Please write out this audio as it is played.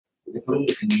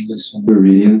We're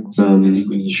reading from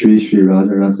Sri Sri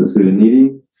Radha Rasa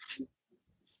Sudhanidhi.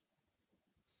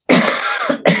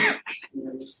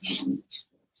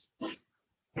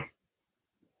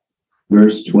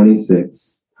 Verse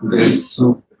 26.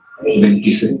 Verso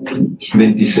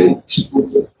 26.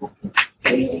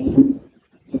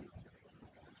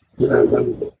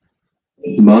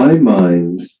 My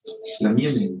mind La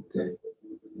mia mente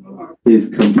is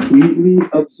completely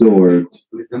absorbed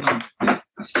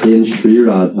in Sri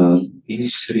Radha, in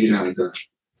Sri Radha,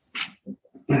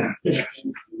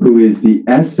 who is the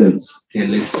essence che è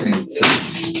l'essenza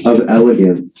of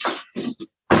elegance,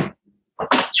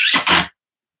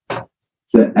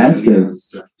 the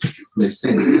essence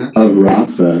l'essenza of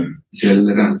rasa.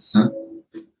 del Rasa.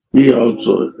 He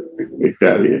also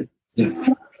Italian.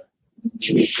 Yeah.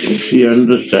 She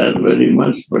understands very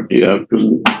much, but you have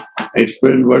to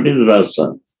explain what is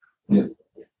rasa. Yeah.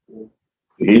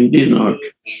 Hindi not.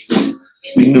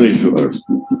 English word.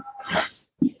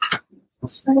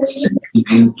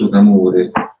 Sentimento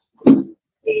d'amore,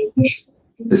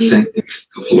 the sentimento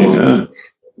Yeah.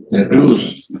 del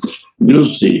Rasa.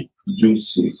 Juicy.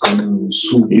 Giussi come un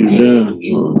sugo.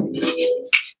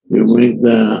 You make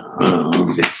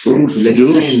the fruit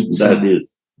juice, that is.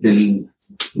 Del,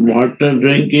 Water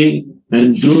drinking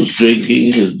and juice drinking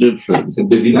is different. se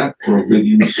bevi l'acqua o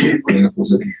bevi un succo è una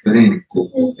cosa differente.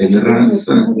 E il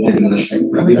Rasa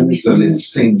è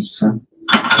l'essenza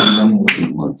dell'amore,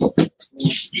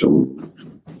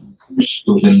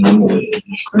 gusto dell'amore.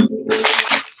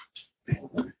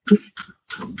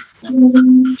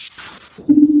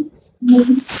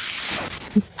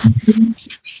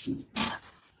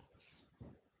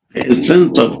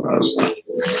 Essence of rasa.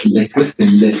 E questa è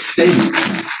l'essenza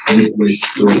di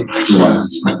questo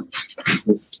Rasa,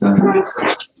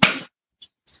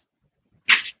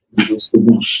 di questo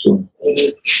gusto.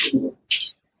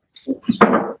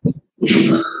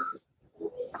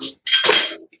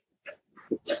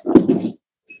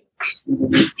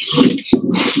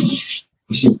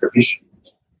 Così capisci?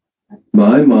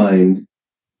 My mind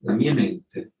La mia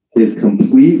mente is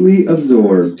completely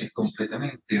absorbed è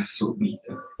completamente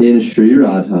assorbita in Sri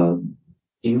Radha,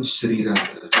 in Sri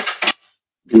Radha,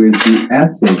 who is the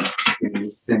essence che è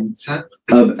l'essenza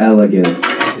of elegance,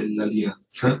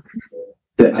 dell'alleanza,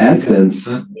 the essence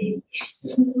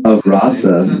of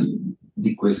rasa,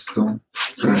 di questo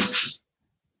Rasa.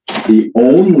 the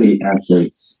only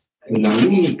essence La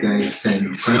unica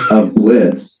essenza of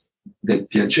bliss, del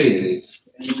piacere,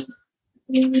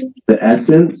 the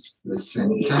essence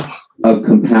l'essenza of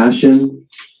compassion,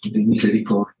 di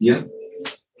misericordia,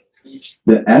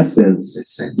 the essence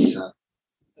l'essenza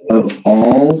of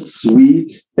all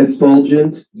sweet,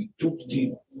 effulgent, di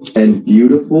tutti, and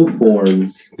beautiful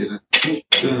forms, per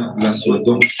tutta la sua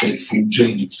dolce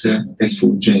effulgente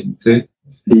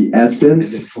the delle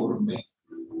essence forme,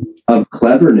 of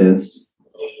cleverness,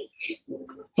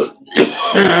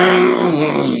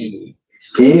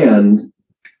 and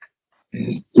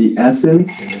the essence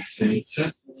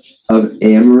dell'essenza of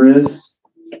amorous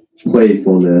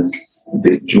playfulness.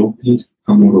 dei giochi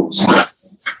amorosi.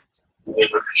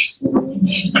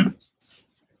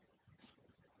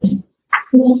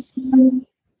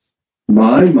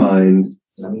 My mind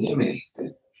La mia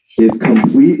mente is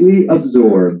completely è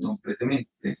absorbed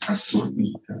completamente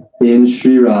assorbita in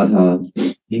Sri Radha,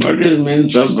 in What is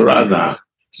means of Radha?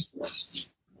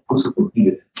 cosa vuol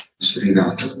dire Sri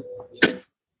Radha?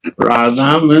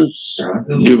 Radha means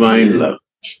Radha divine love.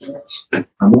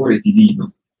 amore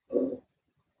divino.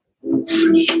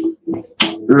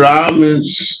 Ra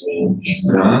means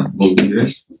Ra vuol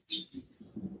dire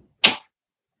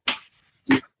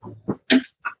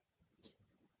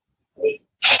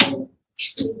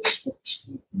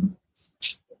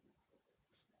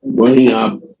going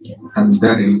up.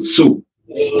 andare in su.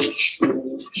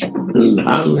 And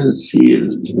Ra means he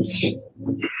is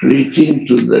reaching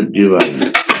to the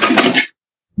divine.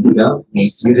 Ra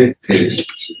vuol dire che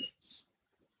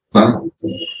va,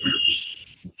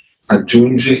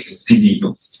 aggiunge il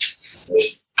divino.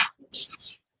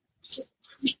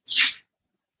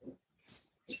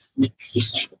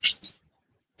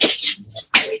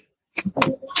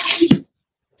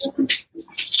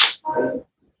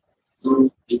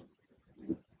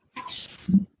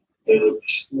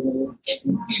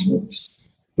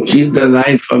 See the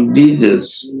life of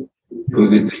Jesus.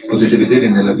 Potete vedere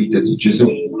nella vita di Gesù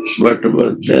What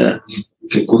was the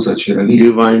che cosa c'era lì,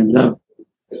 divine love?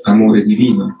 amore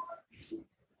divino.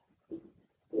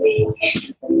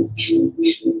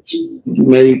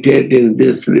 Meditate in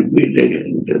this, repeat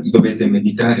again. Dovete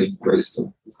meditare in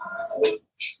questo.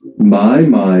 my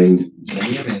mind La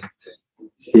mia mente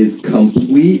is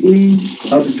completely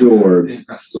absorbed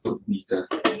assorbita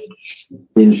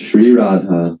in Sri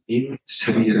Radha. in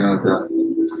Sri Radha.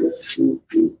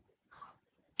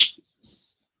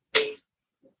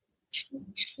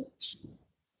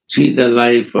 See the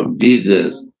life of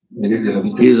Jesus. Vedete la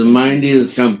vita? His mind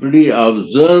is completely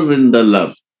absorbed in the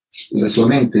love. La sua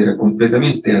mente era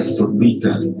completamente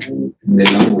assorbita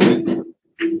nell'amore.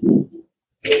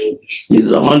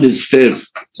 All his faith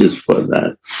is for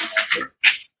that.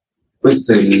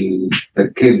 Questo è il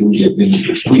perché lui è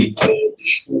venuto qui.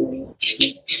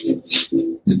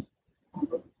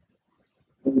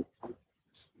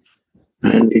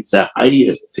 And it's the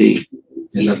highest thing.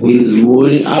 È la He is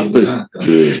moving up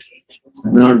to it,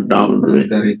 not down to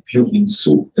it. andare più in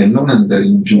su e non andare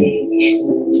in giù.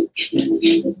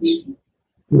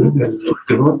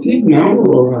 Devotee now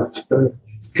or after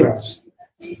class?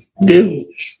 Give.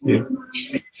 Yeah.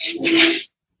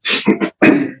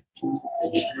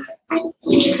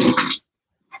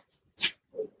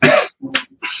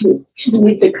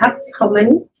 With the cups, how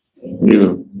many?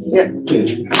 Yeah. Yeah.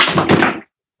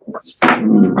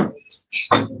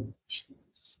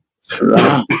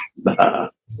 Radha.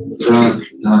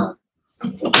 Radha,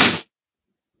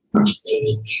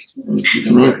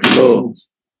 Not low.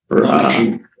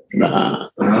 Radha.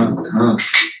 Radha.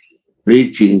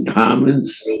 Reaching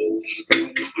means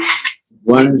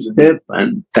one step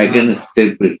and second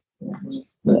step is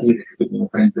Dobbiamo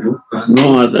prendere un passo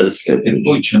no other step. e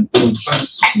poi c'è ancora un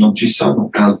passo, non ci sono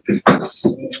altri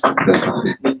passi da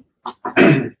fare.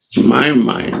 My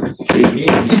mind is thinking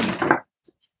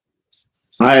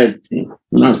higher thing,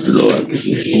 not lower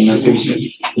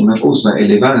thing. Una cosa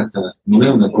elevata non è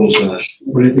una cosa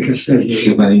Volete caffè?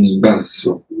 che va in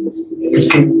basso.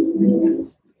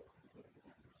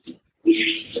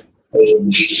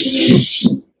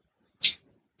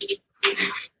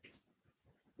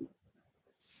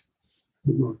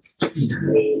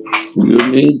 You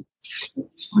need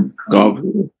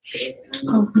coffee.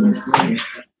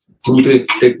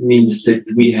 That means that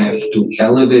we have to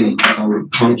elevate our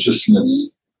consciousness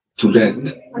to that.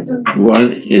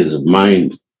 One is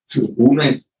mind. Una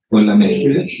è quella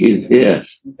mente, Is here.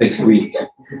 è qui.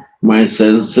 My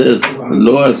senses,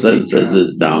 lower senses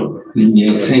is down. I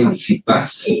miei sensi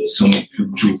bassi sono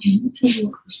più giù.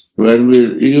 When we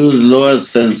use lower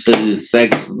senses is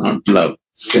sex, not love.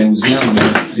 Se usiamo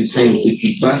i sensi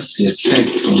più bassi è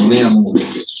sesso, non è amore.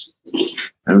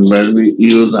 And when we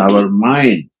use our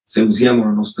mind, Se usiamo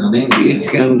la nostra it mente,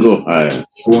 can go higher.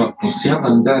 possiamo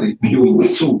andare più in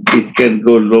su, It can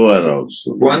go lower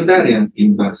also. può andare anche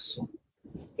in basso.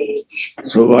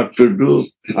 So what to do?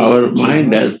 Our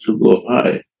mind has to go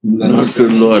high, La not nostra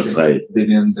to lower mente side.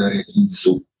 deve andare in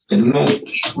su e non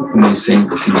nei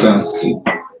sensi bassi.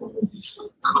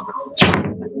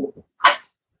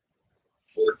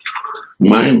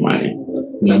 My mind.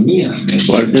 La mia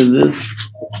What mente is this?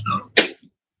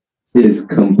 Is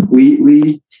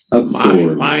completely My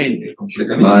absorbed. mind. è My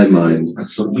completamente mind.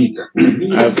 assorbita. La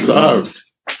mia Absorbed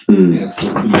è Hmm.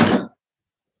 assorbita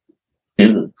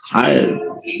in higher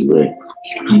way.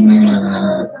 in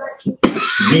una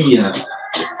via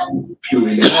più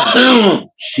elevata.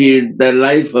 See the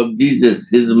life of Jesus.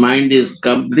 His mind is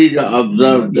completely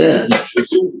absorbed there.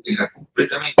 Gesù era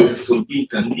completamente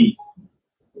assorbita lì.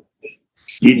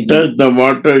 He touched the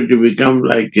water, it become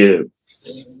like a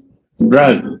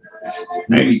drug.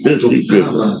 Lui Ecstasy.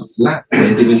 toccava l'acqua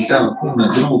e diventava una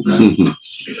droga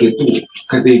che tu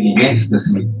cadevi in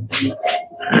estasi.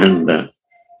 And the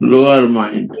lower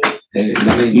mind, E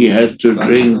la he mente has to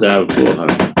drink the alcohol,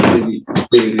 devi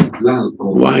bere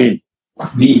l'alcol, wine.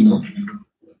 vino,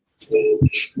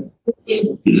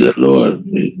 Is a lower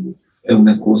thing. è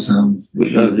una cosa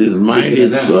Because his mind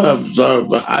is so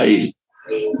absorbed high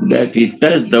that he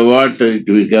touched the water, it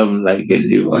becomes like a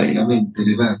divine. la mente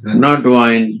elevata Not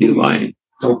wine, divine.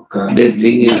 tocca The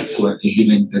thing is- l'acqua e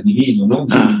diventa divino, non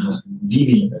divino,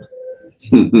 divino.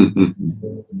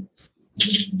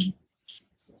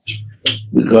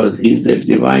 Because he's a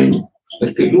divine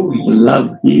Perché lui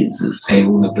love Jesus. è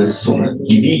una persona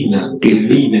divina che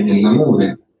vive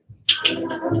nell'amore,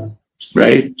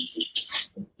 Right?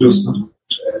 giusto?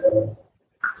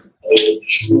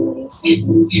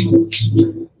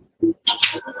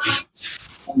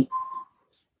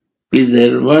 Is a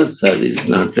universal, it's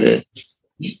not a.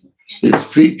 The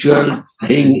spiritual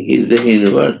thing is a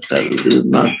universal, it is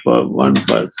not for one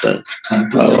person.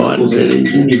 Questa è una cosa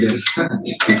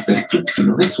universale, che per tutti,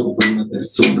 non è solo per una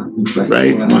persona. in Right,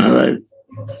 particolare. Maharaj?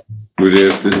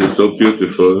 Brilliant. This is so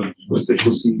beautiful. Questo è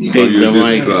così. Take you the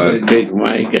mic, describe. take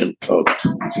mic and talk.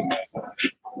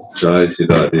 Jai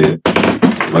Sudhanidhi.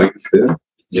 Mike is there.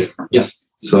 Yeah, yeah.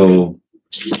 So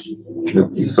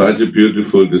It's such a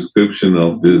beautiful description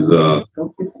of this,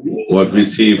 what we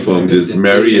see from this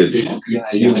marriage,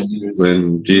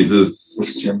 when Jesus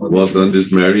was on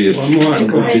this marriage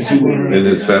in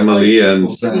his family, and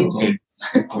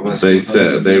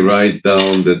they write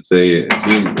down that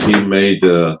he made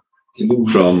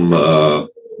from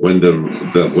when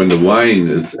the wine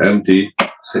is empty,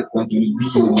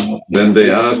 then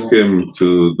they ask him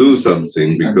to do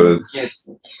something, because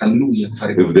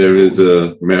if there is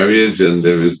a marriage and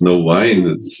there is no wine,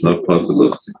 it's not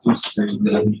possible.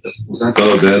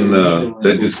 So then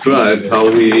they described how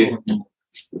he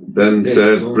then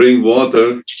said, bring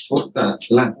water,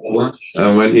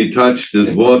 and when he touched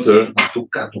this water,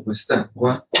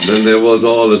 then they was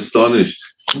all astonished.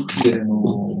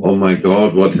 Oh my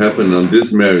God, what happened on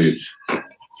this marriage?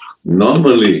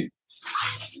 Normally,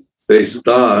 they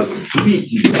start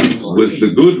with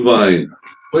the good wine,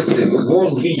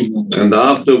 and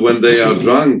after, when they are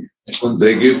drunk,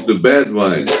 they give the bad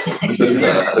wine,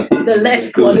 The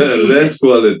less quality. the less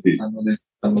quality.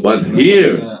 But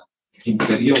here,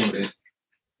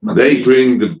 they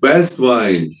bring the best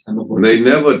wine they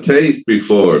never taste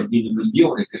before.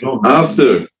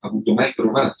 After.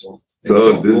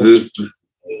 So this is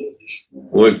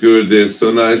what Gurudev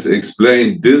so nice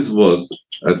explained. This was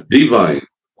a divine.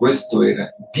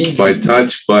 By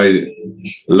touch, by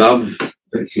love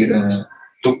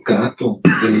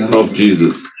of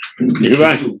Jesus.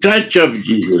 Divine touch of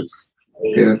Jesus.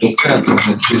 Era toccato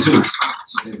da Gesù,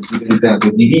 è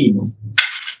diventato divino.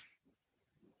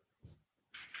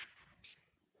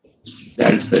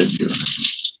 That's it.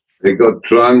 They got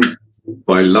drunk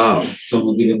by love,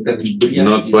 Sono diventati ubriachi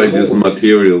not by this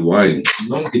material wine.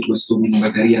 non di questo vino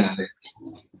materiale.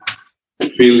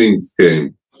 Feelings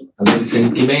came, Allora i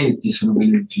sentimenti sono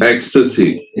venuti,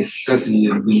 ecstasy. estasi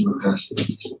è venuta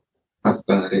a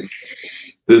fare.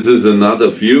 This is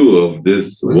another view of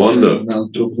this Questo è wonder, un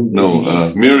altro punto no, di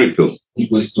vista miracle. di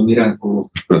questo miracolo.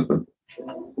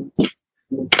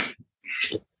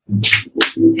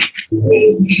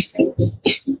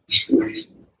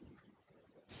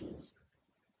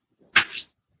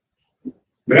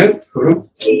 Breath, Guru.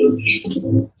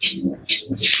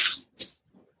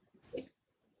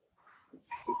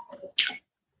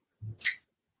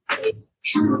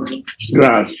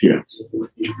 Grazie.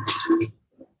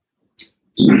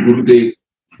 Gurudev,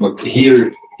 but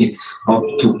here it's up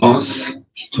to us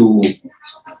to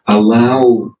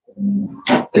allow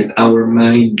that our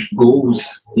mind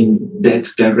goes in that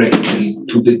direction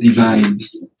to the divine.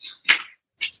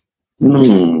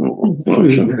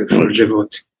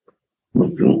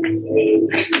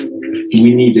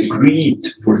 We need a greed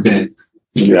for that.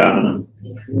 Yeah,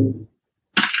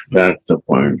 that's the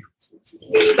point.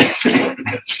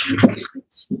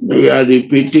 We are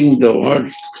repeating the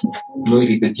words Noi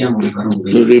ripetiamo le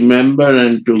parole to remember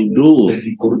and to per do.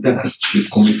 ricordarci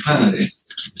come fare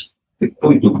e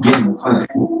poi dobbiamo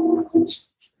farlo.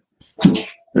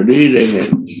 Read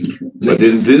again. But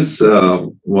in this,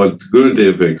 what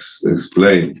Gurudev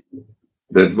explained,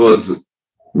 that was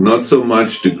not so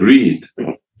much the greed,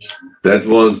 that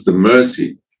was the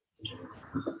mercy.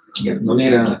 Non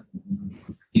era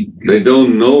They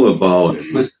don't know about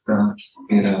questa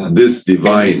era this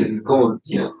divine.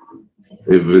 misericordia.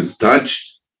 If it's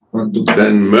touched, Quando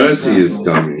then mercy is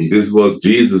coming. This was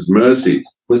Jesus' mercy.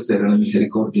 questa era la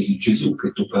misericordia di Gesù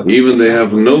che toccava. Even they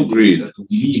have no greed.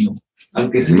 Divino,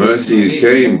 anche se Mercy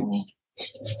came.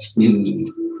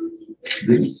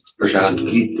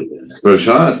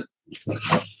 Prashad.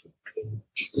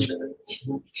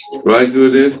 Right,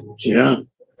 Gurudev? Yeah,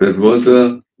 That was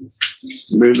a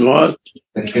because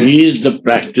he is the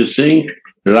practicing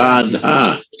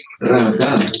Radha,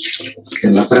 Radha è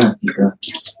la pratica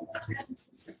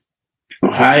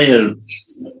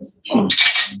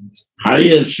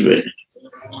highest way.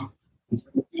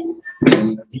 è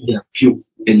la via più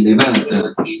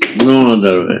elevata, No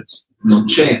other way. non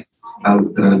c'è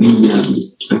altra via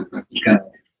per praticare.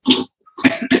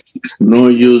 No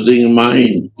using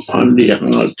mind, only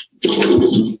heart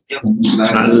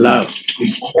and love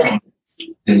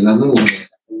E l'amore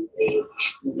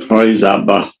for his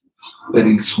Abba. per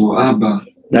il suo Abba.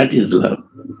 That is love.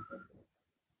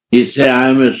 He said, I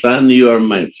am a son, you are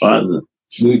my father.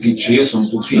 Lui dice io sono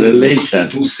tuo figlio, Relation.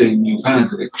 tu sei mio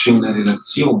padre, c'è una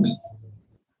relazione,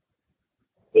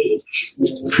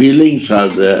 Feelings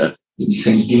are there, i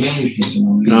sentimenti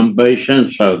sono lì,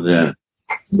 compassions are there.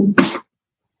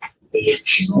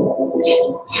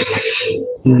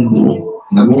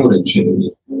 l'amore c'è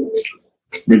lì.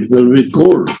 It will be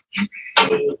cold.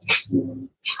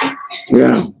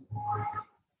 Yeah.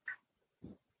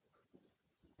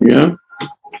 Yeah.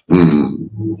 mm,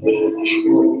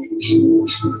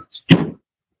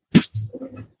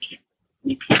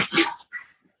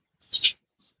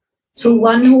 So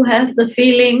one who has the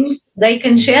feelings, they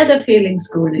can share the feelings,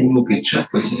 Guru. Uno che ha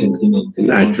questi sentimenti,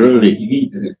 Naturally.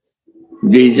 condividere.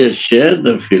 Jesus shared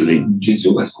the feeling.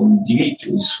 Gesù ha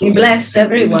condiviso i suoi He blessed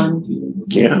everyone.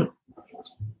 Yeah.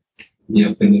 Li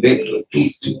ha benedetto a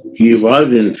tutti. He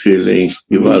was in feeling.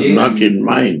 He was not in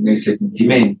mind. Nei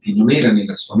sentimenti, non era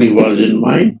nella sua He mente. was in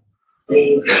mind.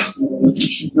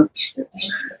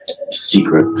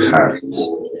 Secret heart.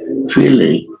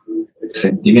 Feeling.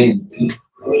 Sentimenti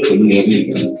che lui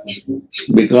aveva.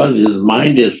 Because his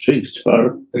mind is fixed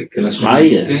for Perché la sua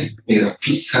higher. mente era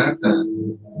fissata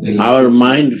nella Our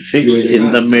mind fixed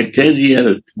in the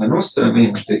material. La nostra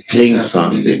mente è Things fissata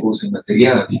only. nelle cose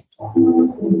materiali.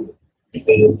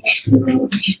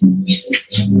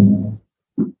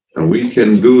 And we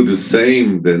can do the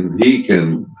same than he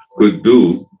could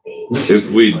do if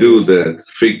we do that,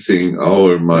 fixing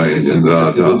our mind in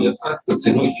Radha.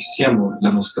 Se noi fissiamo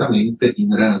la nostra mente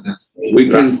in Radha. We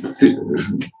can see,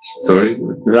 sorry?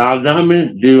 Radha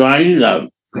means divine love.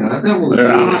 Radha vuol dire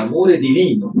l'amore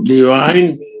divino.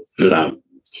 Divine love.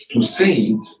 Tu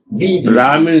sei vivo.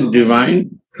 Ra means divine.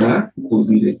 Ra vuol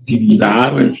dire divino.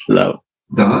 Da means love.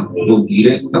 Da vuol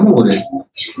dire amore.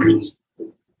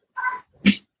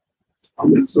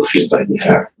 Feel by the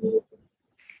heart.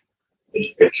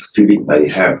 Feel it by the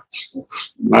heart.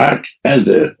 But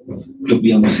other.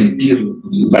 Dobbiamo sentirlo.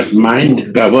 But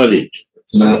mind cover it.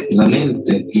 Ma la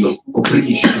mente lo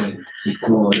coprisce il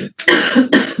cuore.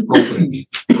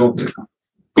 Copre.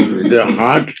 The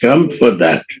heart comes for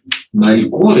that. Ma il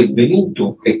cuore è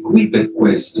venuto, è qui per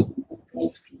questo.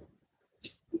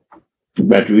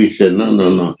 But we say, no.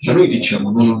 Ma noi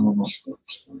diciamo no.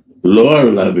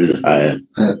 Lower love is higher.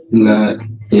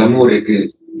 L'amore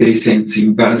che dei sensi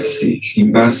in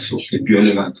basso è più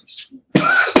elevato.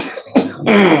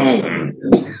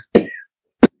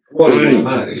 Vuole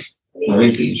amare. La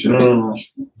mente dice no.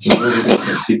 L'amore dei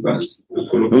sensi bassi.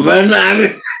 When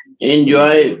I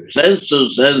enjoy sense to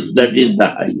sense, that is the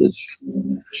highest.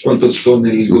 Quando sto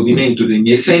nel godimento dei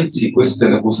miei sensi, questa è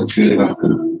la cosa più elevata.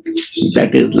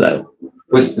 That is love.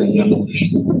 Questo è l'amore.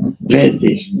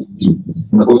 Crazy.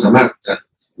 Una cosa matta.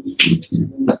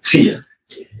 Pazzia.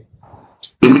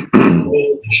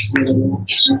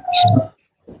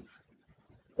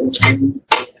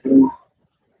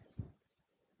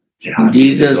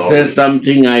 Jesus says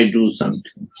something, I do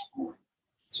something.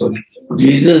 Sorry.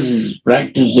 Jesus is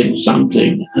practicing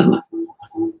something and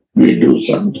we do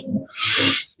something.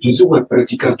 Gesù ha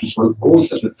praticato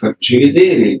qualcosa per farci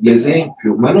vedere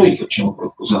l'esempio, ma noi facciamo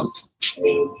qualcos'altro.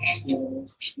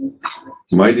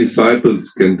 My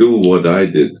disciples can do what I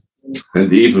did,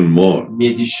 and even more, I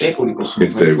miei discepoli possono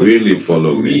if they fare quello really che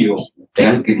follow faccio me. io e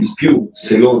anche di più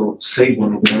se loro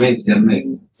seguono veramente a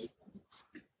me.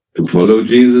 To follow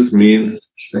Jesus means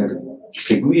Per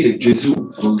seguire Gesù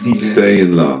vuol dire stay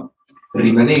in love.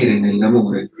 rimanere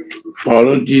nell'amore.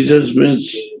 Follow Jesus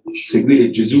means Seguire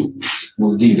Gesù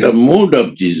vuol the dire mood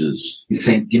of Jesus. i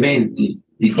sentimenti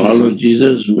di Follow Gesù.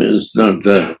 Jesus means not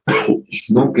the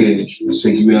Non che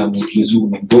seguiamo Gesù,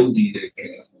 non vuol dire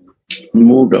che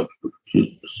mood of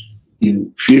Jesus.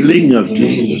 il Feeling of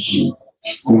sentimento, Jesus.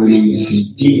 come lui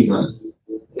sentiva,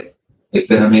 è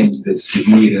veramente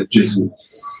seguire Gesù.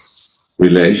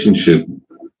 Relationship,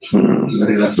 La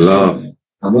relazione,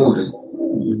 amore.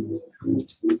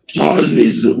 All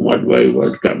these what by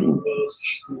what coming.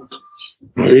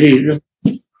 Read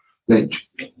Legge.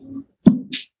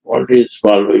 what is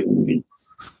following me.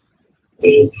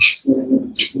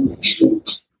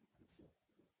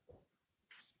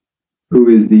 Who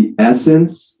is the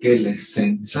essence Che è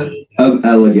l'essenza of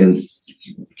elegance.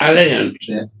 Elegant.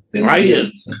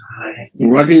 dell'eleganza.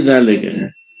 What is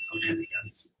elegant?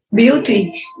 Beauty.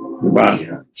 But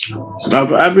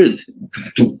of everything.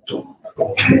 Tutto.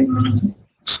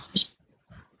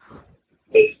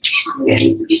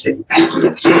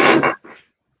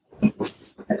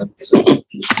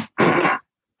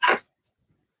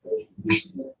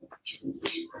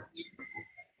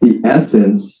 The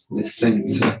essence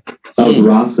L'essenza of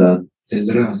rasa del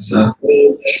rasa,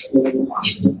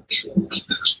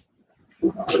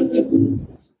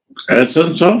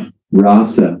 Essence of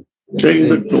rasa. take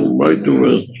the two by two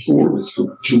as school.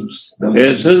 questo juice,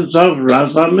 Essence of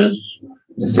rasa means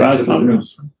l'essenza del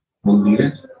rasa vuol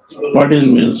dire what is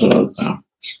means rasa?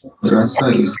 rasa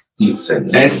is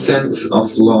the essence of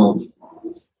love.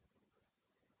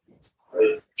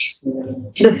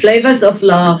 The flavors of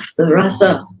love, the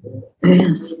rasa.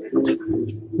 Yes.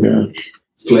 Yeah.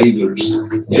 flavors.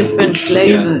 Different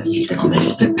flavors,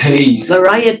 The taste.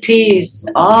 varieties,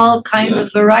 all kinds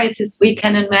of varieties we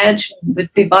can imagine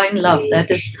with divine love. That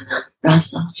is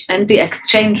rasa. And the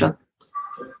exchange of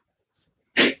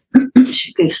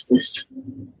she gives this.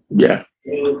 Yeah.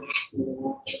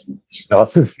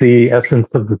 Rasa is the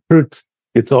essence of the fruit.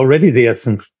 It's already the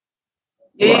essence.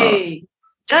 Yay!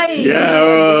 Jai! Yeah,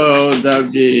 oh,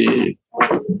 Davji.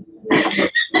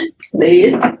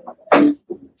 There.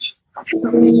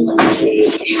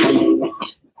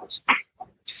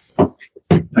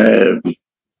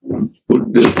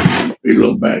 Put this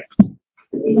pillow back.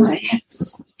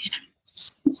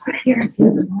 Here.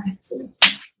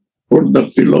 Put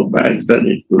the pillow back, then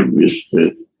it will be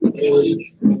straight.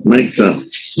 Make them.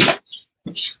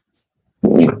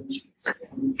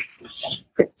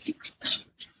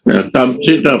 Yeah, come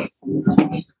sit up.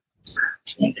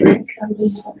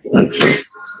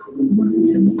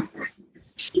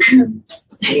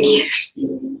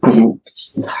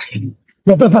 Sorry.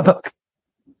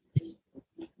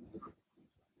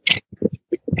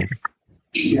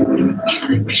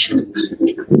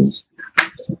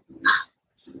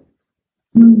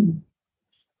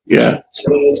 Yeah.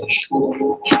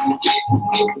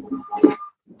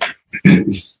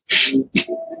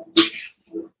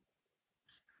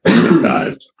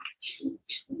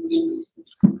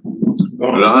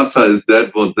 Rasa is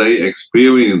that what they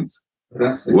experience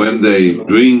when they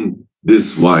drink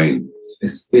this wine.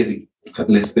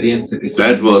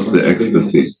 That was the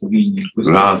ecstasy.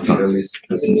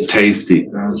 Rasa, tasty,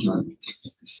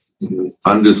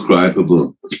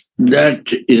 undescribable. That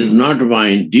is not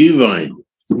wine, divine.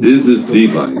 This is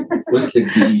divine.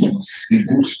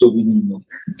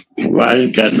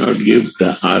 Wine cannot give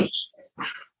the heart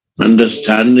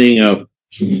understanding of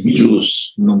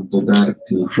juice,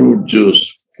 fruit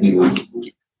juice.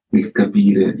 Il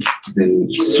capire del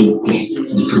succo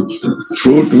di frutta.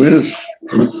 Fruit means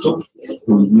Frutto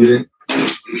vuol dire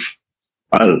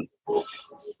pal.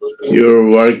 Your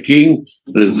working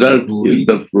result is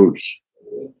the fruits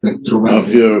per of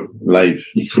trovare your life.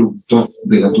 il frutto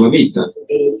della tua vita.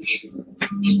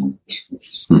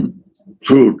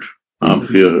 Fruit of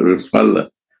your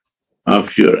pal,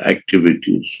 of your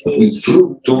activities. Il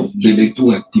frutto delle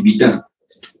tue attività.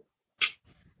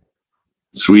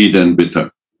 Sweet and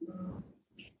bitter.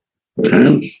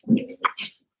 And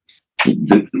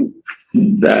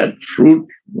that fruit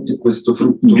E questo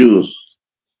frutto, juice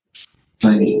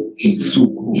il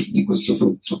succo di questo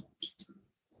frutto,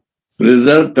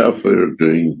 result of your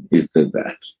doing is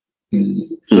that.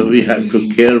 il So we have to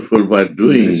be careful about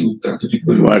doing risultato di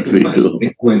quello what che we fai do.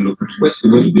 è quello. Per questo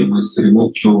noi dobbiamo essere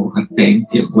molto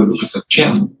attenti a quello che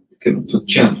facciamo, che non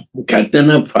facciamo. कहते हैं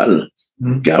ना फल,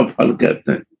 क्या फल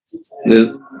कहते हैं?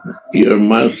 Your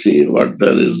mercy, what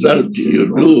the result you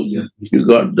do, you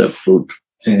got the fruit.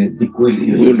 Di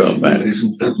quelli Good or bad. il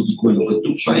risultato di quello che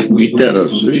tu fai, Bitter or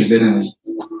lo sweet. riceverai.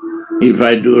 If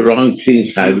I do wrong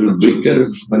things, I will be bitter.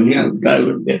 Sbagliato, I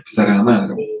will get sarà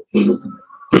amaro. Quello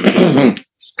che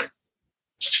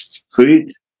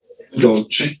sweet.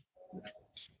 dolce,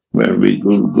 When we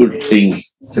do good things,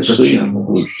 se sweet.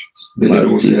 facciamo delle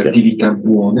cose, attività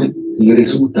buone, il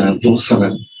risultato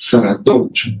sarà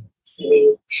dolce.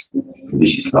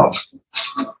 This is love.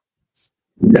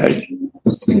 That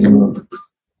Questo è l'amore.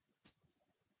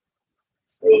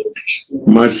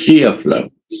 mercy of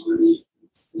love.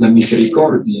 La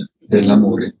misericordia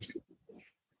dell'amore.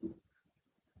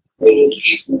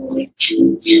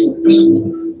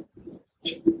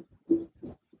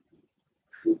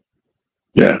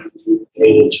 Yeah.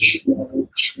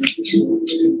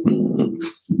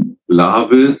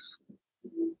 Love is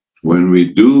when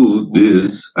we do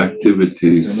these Se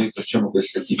activities noi facciamo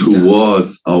queste attività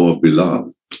towards our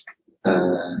beloved.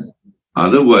 eh,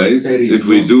 Otherwise, per il if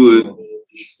we do it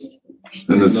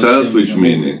in a nostro selfish amore,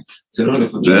 meaning, se noi le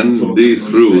facciamo then solo these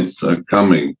per noi fruits stessi, are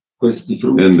coming questi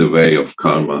frutti in the way of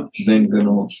karma.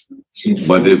 vengono in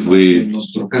But if forma we del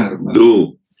nostro karma.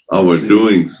 Do our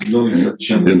doings Noi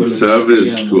facciamo in quello che service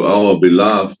facciamo to our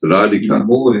beloved in Radhika,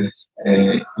 amore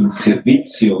in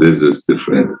servizio this is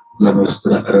different. per la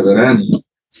nostra Radharani,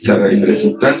 il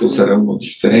risultato sarà uno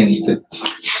differente.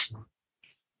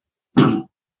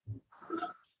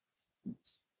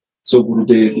 So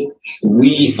Gurudev,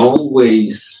 we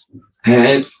always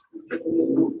have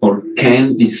or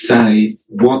can decide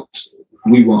what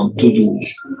we want to do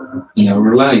in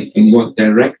our life, in what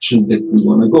direction that we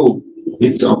want to go.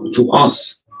 It's up to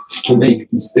us to make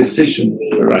this decision.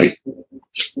 Right.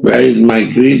 Where is my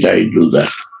greed? I do that.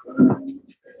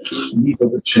 Lì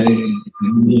dove c'è il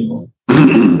mio,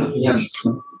 la mia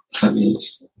ansia, lì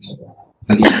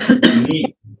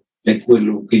è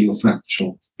quello che io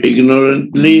faccio.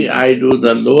 Ignorantly, I do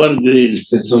the lower grade.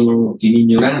 Se sono in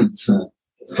ignoranza,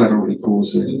 farò le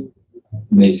cose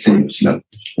nei sensi.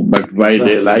 But by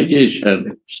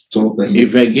realization,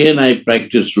 if again I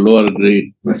practice lower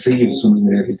grade, ma se io sono in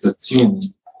realizzazione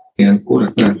e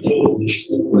ancora pratico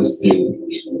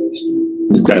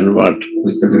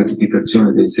questa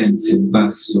gratificazione dei sensi in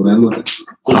basso, allora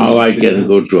how I can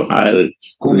go to higher?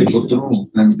 Come potrò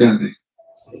andare?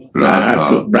 I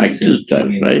have to practice that,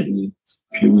 right?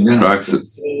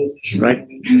 Praxis. Right?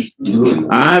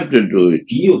 I have to do it.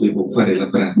 Io devo fare la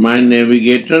pratica. My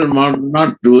navigator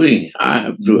not doing. I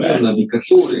have to act.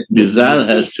 Desire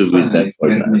has to be there for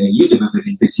that. Io devo avere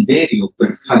il desiderio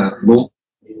per farlo,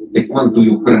 e quando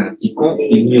io pratico,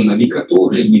 il mio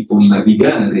navigatore mi può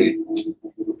navigare.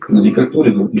 Il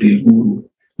navigatore vuol dire il guru,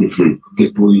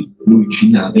 che poi lui ci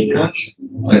naviga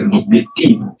per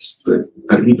l'obiettivo, per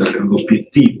arrivare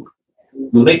all'obiettivo.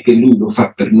 Non è che lui lo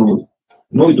fa per noi.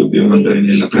 Noi dobbiamo andare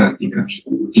nella pratica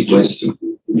di questo.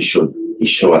 He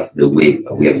show us the way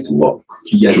we have to walk.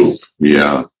 Yes. Through.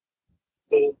 Yeah.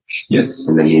 Yes.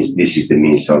 And that means this is the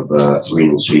means of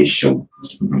renunciation.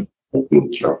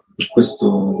 Questo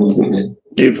vuol dire.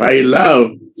 If I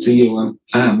love, se io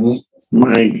amo,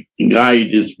 my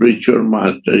guide, the spiritual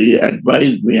master, he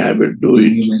advised me, I will do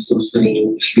it. Il maestro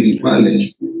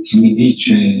spirituale mi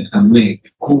dice a me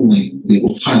come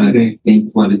devo fare e in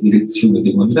quale direzione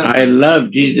devo andare. I love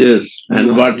Jesus and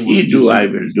what he do, I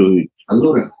will do it.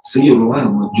 Allora, se io lo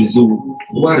amo Gesù,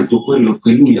 guardo quello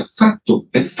che lui ha fatto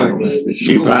e farò la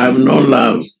stessa cosa. If I have no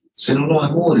love, se non ho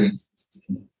amore,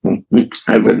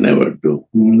 I will never do.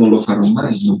 Non lo farò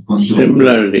mai. Non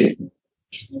Similarly,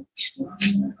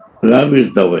 love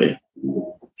is the way.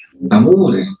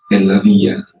 Amore è la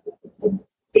via.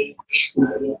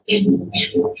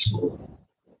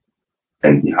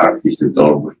 And the heart is the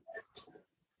doorway.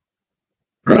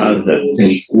 Radha è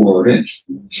il cuore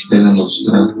della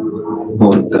nostra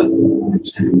porta.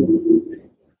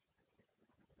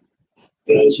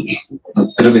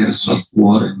 Attraverso il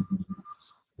cuore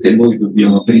che noi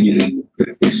dobbiamo aprire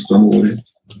per questo amore.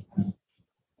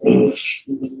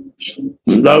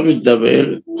 Love is the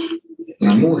way.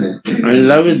 L'amore And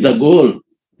love is the goal.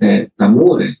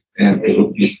 L'amore è anche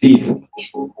l'obiettivo.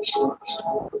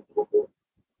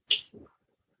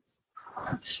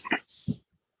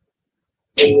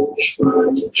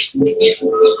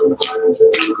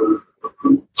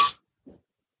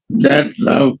 That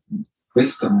love,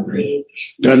 questo amore,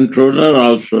 controller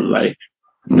also like.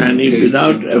 And if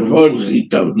without effort he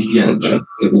comes. Mi piace,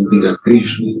 che vuol dire a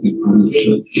Krishna, che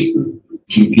conosce,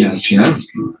 mi piace anche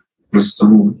questo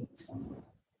amore.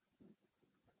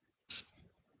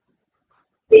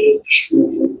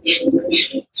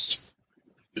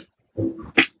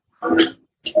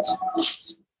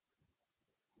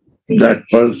 That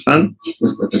person,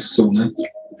 questa persona,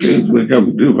 will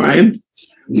become divine.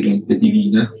 Diventa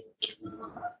divina.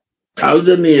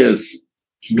 1,000 years,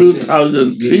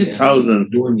 2,000,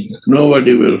 3,000,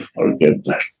 nobody will forget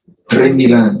that.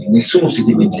 3.000 anni, nessuno si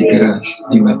dimenticherà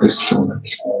di una persona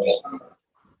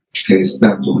che è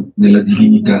stato nella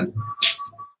divinità.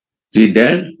 He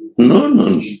dead?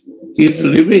 No, he's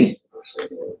living.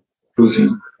 Così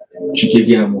ci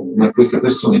chiediamo, ma questa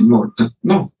persona è morta?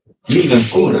 No, vive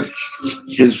ancora.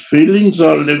 His feelings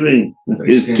are living,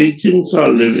 his teachings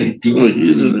are living, so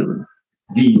he's living.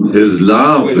 His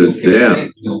love is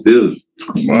there still.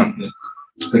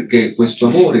 Perché questo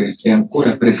amore è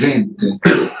ancora presente.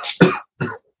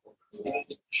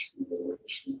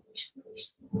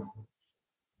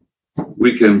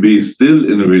 We can be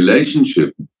still in a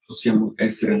relationship. Possiamo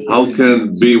essere. How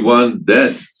can be one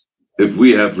dead if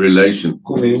we have relation?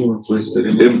 Come uno può essere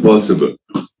impossible.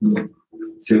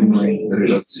 Se uno è in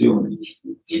relazione.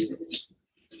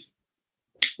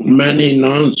 Many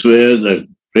nuns wear the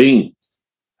ring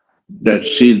that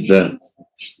she's the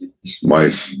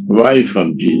wife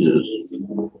of Jesus.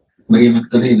 Maria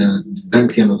Maddalena,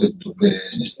 tanti hanno detto che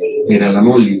era la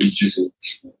moglie di Gesù.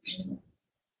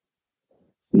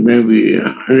 Maybe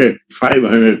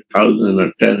 500,000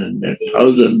 or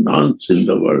 10,000 nuns in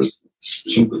the world.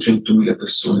 500.000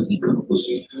 persone dicono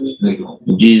così.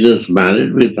 Jesus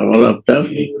married with all of them?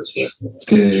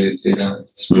 Che era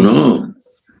no.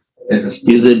 It's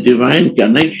a divine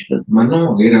connection. Ma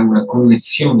no, era una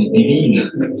connessione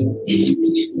divina.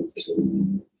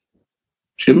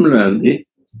 Similarly,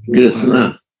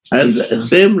 Krishna has the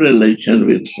same relation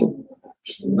with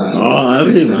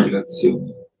everyone.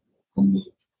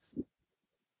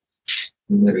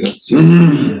 Una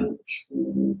relazione.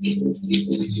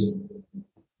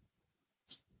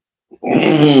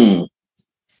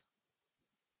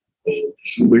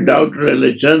 Without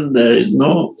religion, there is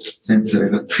no Senza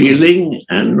relazione feeling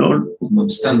and no non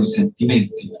stanno i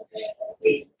sentimenti,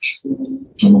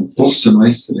 non possono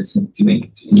essere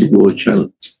sentimenti,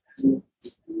 devotion.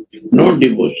 No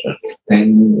devotion. e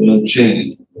non c'è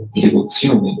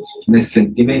devozione, né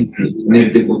sentimenti né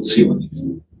devozione,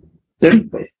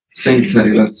 Simple. senza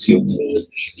relazione.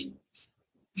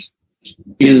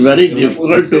 It is very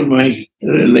difficult to make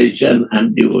relation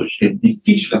and devotion. È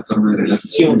difficile fare una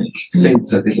relazione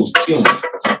senza devozione,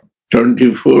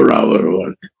 24-hour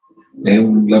work. è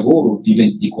un lavoro di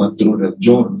 24 ore al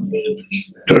giorno,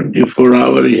 24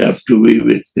 hours you have to be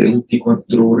with him.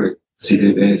 24 ore si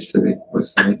deve essere in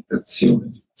questa meditazione.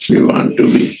 You want to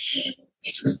be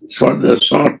for the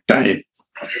short time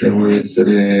Se vuoi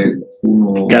essere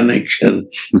uno connection.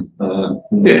 corto,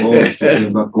 che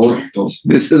va corto,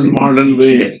 This is modern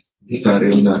way. di fare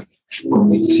una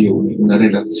connessione, una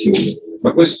relazione.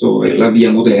 Ma questo è la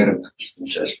via moderna.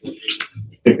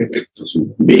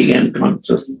 Vegan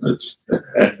consciousness.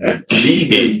 La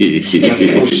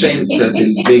coscienza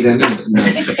del veganismo,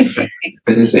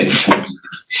 per esempio.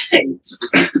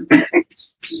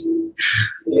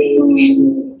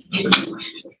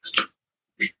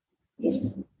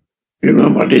 You know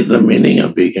what is the meaning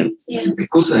of vegan? Che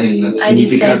cosa è il I decide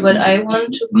significato what I want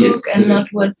to di cook and essere not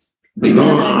what.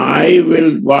 No, I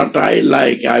will, what I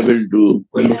like, I will do.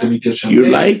 quello che mi piace a You me?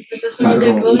 like, This is not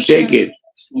Farò. devotion. take it.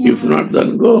 If not,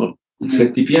 then go.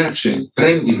 Se ti piace,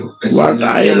 prendilo. E se What non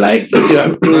ti I piace, like, you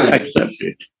have to vai. accept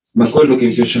it. Ma quello che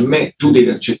mi piace a me, tu devi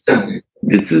accettare.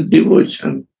 This is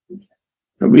devotion.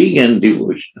 Vegan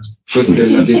devotion. Questa è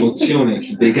la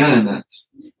devozione vegana.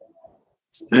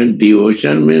 And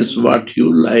devotion means what you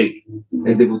like.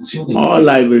 È devozione. All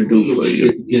I will do Quello for che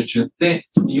you. ti piace a te,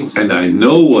 io And I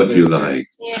know what you like.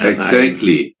 Yeah.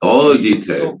 Exactly. All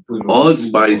detail, all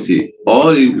spicy,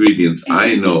 all ingredients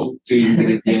I know. Tutti gli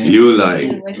ingredienti. You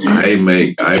like. I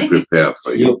make, I prepare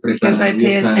for you. Io preparo, Because I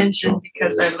pay io attention, faccio.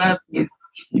 because I love you.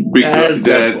 Because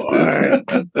That's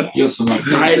that's the Io sono I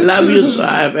attento. love you, so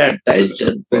I have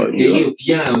attention for Perché you. io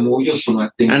ti amo, io sono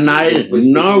attento. And a I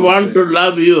queste no cose. want to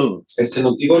love you. E se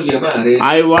non ti voglio amare,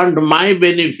 I want my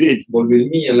benefit. voglio il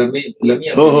mio, la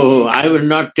mia. Oh, I will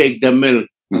not take the milk.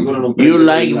 Allora non You prendo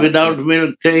like il latte. without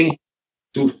milk thing?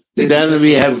 Tu- Then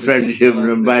we have friendship.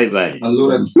 Bye bye.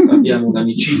 Allora abbiamo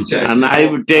un'amicizia. And I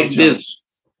will take this.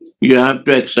 You have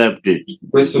to accept it.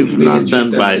 Questo If tu devi not,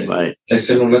 then accettare. bye bye. E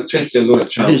se non l'accetti, allora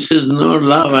ciao. This is no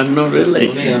love and no Non è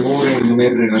relation. amore, non è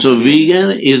So relazione.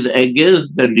 vegan is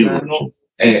against the devotion.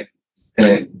 È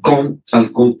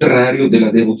al contrario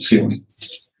della devozione.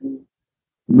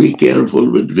 Be careful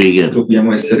with vegan.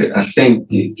 Dobbiamo essere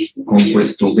attenti con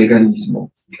questo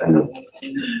veganismo.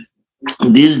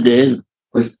 These days,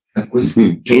 A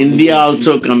questi giorni India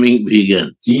also coming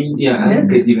vegan. India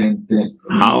anche diventa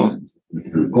How?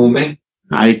 come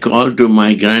I call to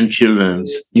my grandchildren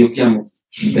io chiamo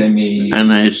dai miei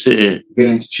and I say,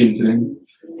 grandchildren,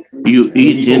 you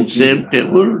eat in same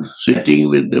table, sitting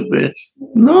with the parents?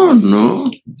 No, no.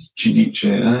 ci dice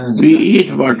We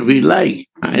eat what we like.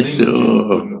 I say,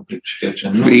 oh, quello che ci piace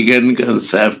a noi. vegan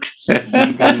concept.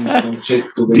 Vegan,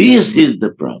 concetto This vegano. is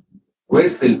the problem.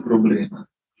 Questo è il problema.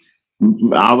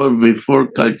 Our before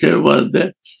culture was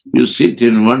that you sit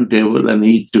in one table and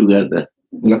eat together.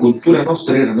 La cultura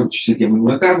nostra era noi ci sediamo in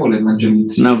una tavola e mangiamo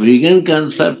insieme. Now vegan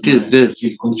concept is this,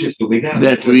 Il concetto vegano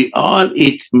that we all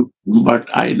eat what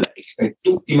I like. è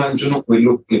tutti mangiano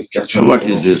quello che piace a What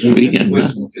loro. is this, Uno piace vegan?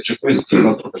 questo, uno piace questo,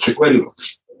 l'altro piace quello.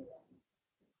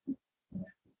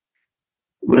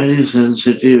 Very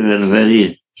sensitive and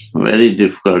very, very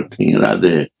difficult thing.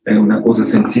 Radha, È una cosa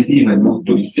sensitiva e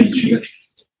molto difficile.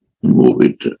 move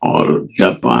it all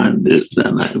Japan, this,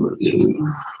 then I will give you.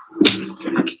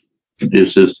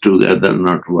 This is together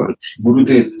not works.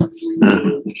 Gurudev,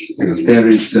 there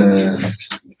is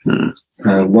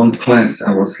one class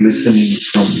I was listening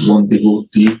from one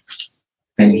devotee,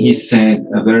 and he said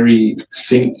a very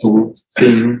simple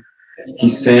thing.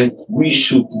 He said we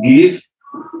should give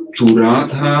to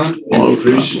Radha and All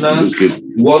Krishna okay.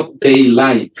 what they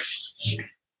like.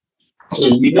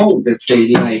 So we know that they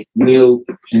like milk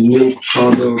and milk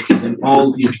products and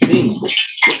all these things.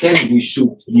 Then we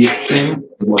should give them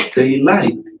what they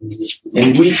like.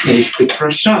 And we take the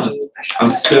prasad.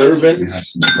 As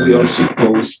servants, we are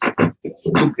supposed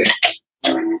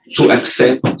to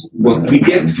accept what we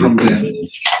get from them.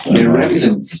 Their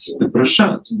remnants, the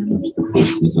prasad.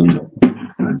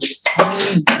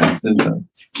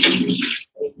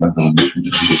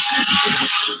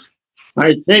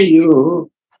 I say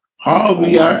you, how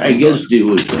we are against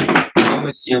devotion.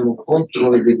 Come siamo contro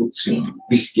le devozioni.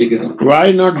 Vi spiegherò.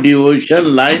 Why not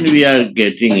devotion line we are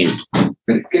getting it?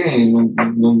 perché non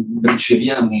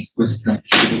riceviamo questa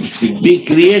evoluzione? We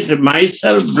create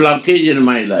myself blockage in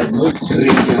my life. Noi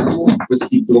creiamo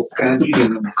questi bloccaggi nella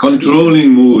nostra Controlling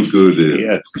mood, Gurudev.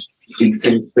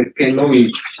 Yes. perché noi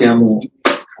siamo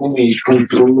come i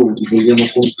controllori, vogliamo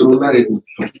controllare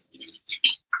tutto.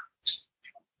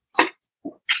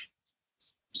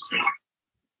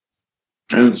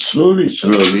 And slowly,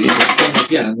 Piano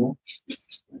piano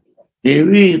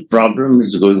every problem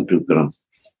is going to come.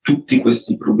 tutti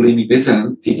questi problemi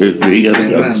pesanti If we get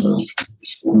verranno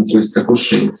con questa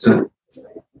coscienza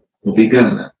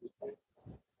vegana.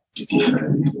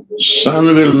 Son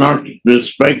will not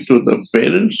respect to the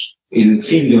parents. Il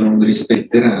figlio non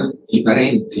rispetterà i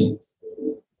parenti,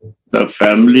 The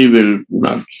family will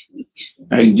not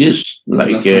exist la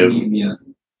like a famiglia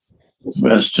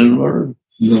Western world.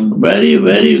 non Very,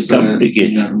 very sarà in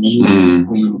complicated. armonia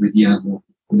come lo vediamo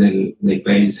nei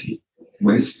paesi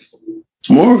west.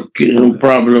 More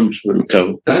problems will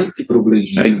come. Tanti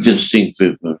problemi Existing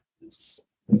people.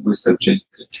 con questa gente.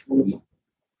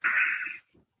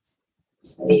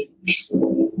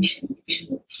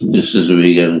 This is a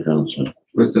vegan concept.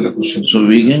 Questa è la coscienza. So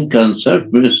vegan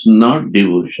concept is not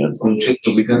devotion. Il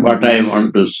concetto vegano What I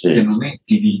want to che say. non è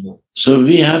divino. So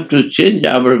we have to change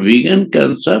our vegan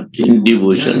concept in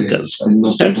devotion Il concept.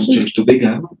 nostro That's it. concetto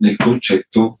vegano nel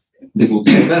concetto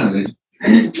devozionale.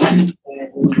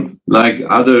 Like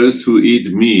others who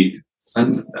eat meat,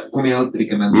 Come altri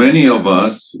che mangiano. many of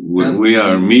us, we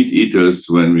are meat eaters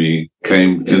when we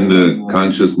came in the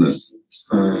consciousness.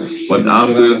 But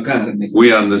after carne,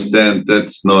 we understand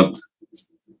that's not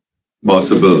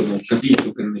possible ho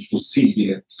capito che non è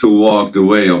possibile. to walk the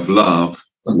way of love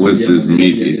with this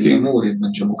meat eating. Amore,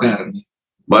 mangiamo carne,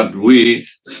 But we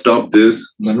stop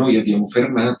this ma noi abbiamo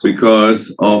fermato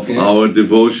because of our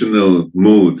devotional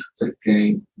mood,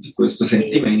 perché di questo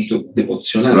sentimento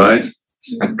devozionale. right?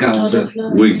 A causa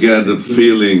We get a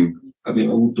feeling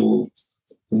abbiamo avuto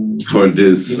un for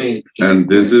this, and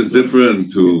this is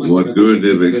different to what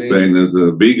Gurudev explained as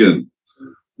a vegan.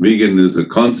 Vegan is a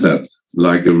concept,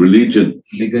 like a religion,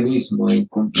 veganismo è un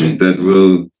concetto that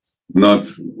will not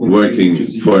working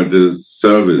for the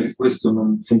service. questo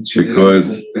non funzionerà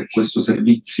Because per questo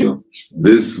servizio,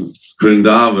 This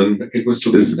Vrindavan perché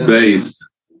questo is based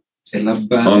è la on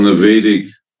base the Vedic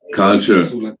culture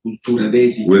sulla cultura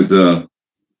vedica with a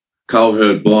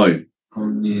cowherd boy,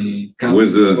 con i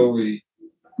with a- cowboy,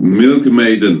 milk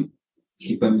maiden,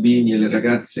 i bambini e le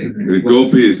ragazze, the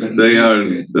gopis. They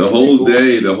are the whole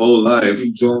day, the whole life.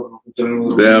 il giorno, tutta la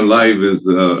loro Their life is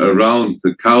around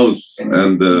the cows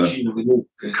and vicino alle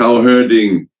mucche, cow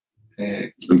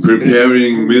and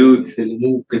preparing milk, delle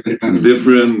mucche, preparano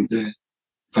different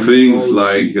fanno things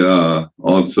dolci, like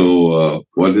also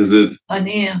what is it?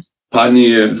 Paneer.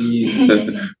 Paneer,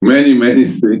 many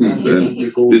things. And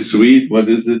the sweet, what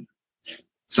is it?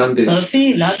 Sandesh,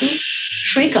 Burfi, Ladu,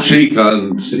 Shrikant.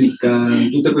 Shrikant.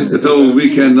 Shrikant, tutte queste So we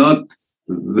cannot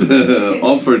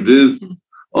offer this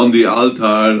on the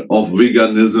altar of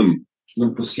veganism.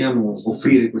 non possiamo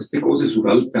offrire queste cose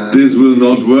sull'altare, This will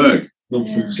not work non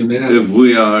funzionerà, if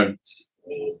we are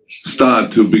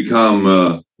start to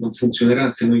become non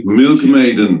funzionerà se noi milk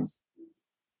maiden.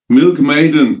 Milk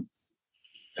maiden,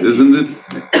 isn't it?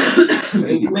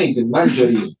 Evidentemente,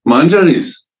 mangiare,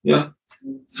 Manjaris. yeah.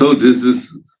 So this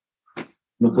is,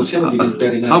 Non possiamo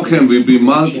diventare how can we be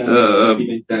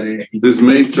diventare this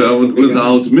maidservant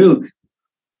without milk?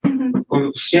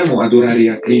 come possiamo adorare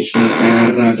a Krishna e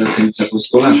a Radha senza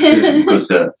questo latte?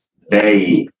 Because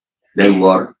they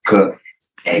work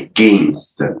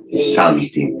against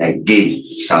something,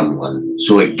 against someone.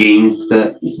 So against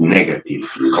is negative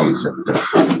concept.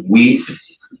 We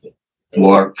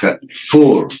work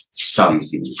for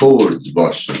something, for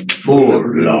devotion,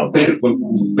 for love. Per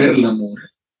qualcuno, per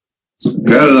l'amore.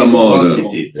 Per l'amore.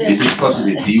 Positive. This is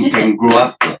positive. You can grow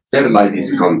up by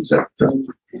this concept.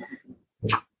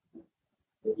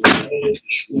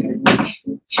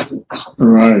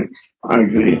 Right, I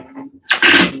agree.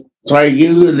 So I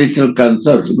give you a little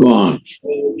concept. Go on.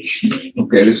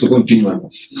 Ok, adesso continuiamo.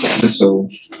 Adesso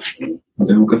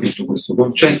abbiamo capito questo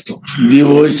concetto.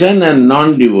 Devotion and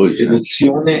non-devotion.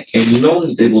 Devozione e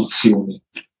non devozione.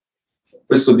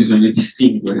 Questo bisogna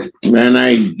distinguere. When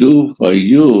I do for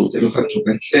you, Se lo faccio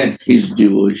per te it's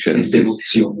devotion. è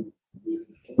devozione.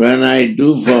 When I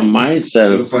do for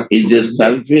myself, it is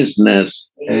selfishness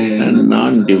and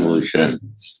non-devotion.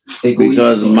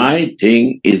 Because my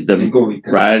thing is the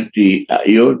priority,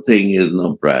 your thing is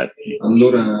no priority.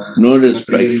 Allora No la respect.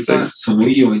 priorità sono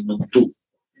io e non tu.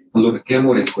 Allora che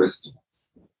amore è questo?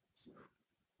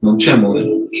 Non c'è amore.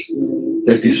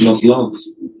 That is not love.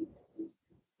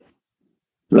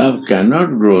 Love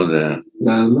cannot grow there.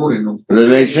 L'amore non può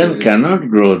Relation crescere. cannot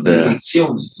grow La there.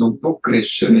 relazione non può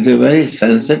crescere. It's a very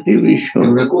sensitive È issue.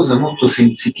 una cosa molto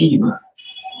sensitiva.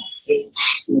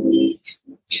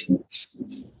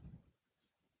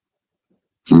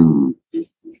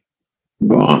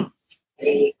 Go on.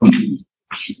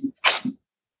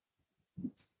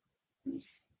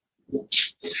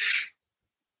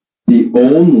 The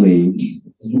only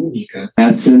L'unica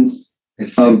essence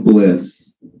of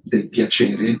bliss del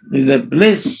piacere It's a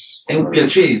bliss. è un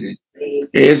piacere.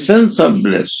 Essence of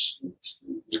bliss.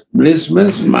 Bliss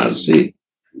means mercy.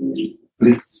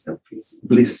 Bliss,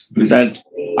 bliss, bliss. That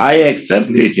I accept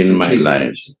it in my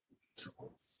life.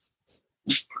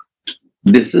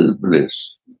 This is bliss.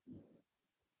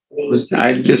 Questo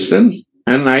I listen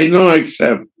and I don't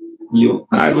accept. io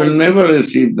I will never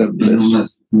receive the bliss.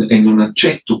 e non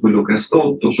accetto quello che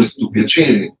ascolto, questo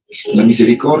piacere, la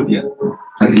misericordia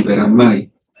arriverà mai.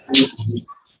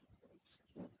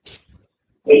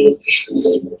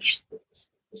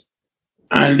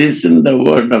 I listen the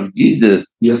word of Jesus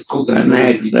Io ascolto and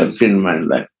I di accept in my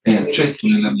life. e accetto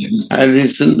nella mia vita. I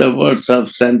listen the words of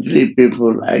saintly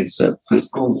people, I accept.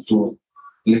 Ascolto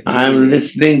le I'm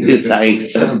listening delle this, I persone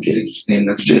accept sante it. e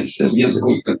l'accetto. Io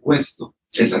ascolto questo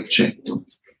e l'accetto.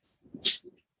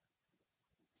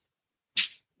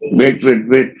 Wait.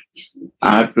 I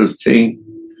have to think.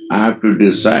 I have to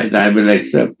decide I will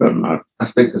accept or not.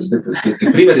 Aspetta.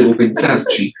 Prima devo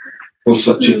pensarci.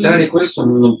 Posso accettare questo o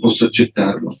non posso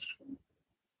accettarlo?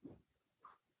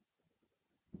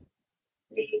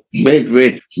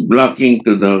 Wait. Blocking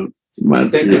to the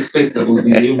mercy. Aspetta, vuol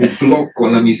dire io mi blocco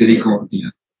alla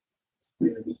misericordia.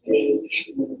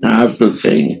 I have to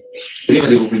think. Prima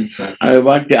devo pensare.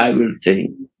 What I will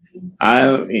think. I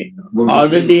have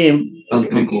already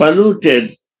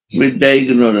polluted with the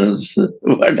ignorance.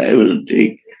 What I will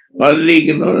think. Only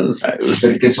ignorance I will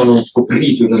think. Perché sono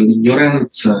scoperto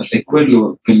dall'ignoranza è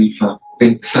quello che mi fa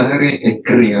pensare e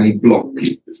crea i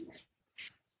blocchi.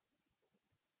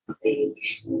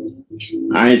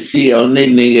 I see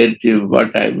only negative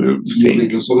what I will Io think.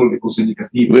 vedo solo le cose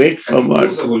negative. Wait for A what?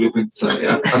 cosa voglio pensare?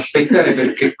 Aspettare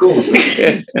per che cosa?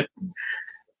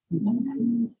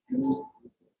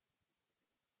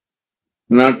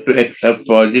 Not to accept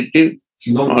positive,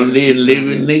 Non only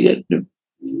live in negative.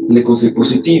 le cose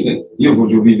positive. Io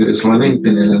voglio vivere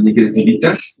solamente nella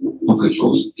negatività o che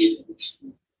cosa?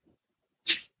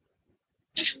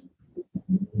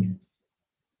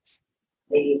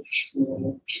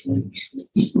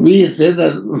 We say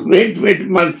that, wait,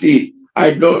 mercy.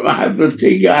 I have to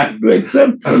think, I have to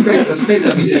accept.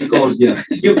 Aspetta, misericordia.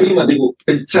 Io prima devo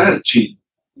pensarci.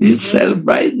 It's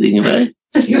self-rising, right?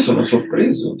 Io sono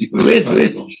sorpreso di questo.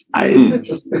 Wait.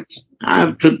 Aspetta. I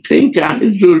have to think, I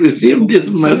have to receive this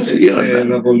mercy or Se la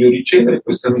not. voglio ricevere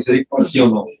questa misericordia o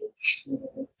no.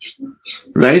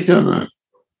 Right or not?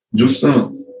 Giusto o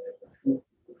no?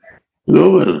 Go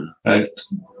well.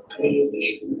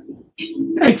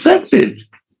 Accept it.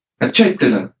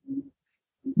 Accettala.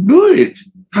 Do it.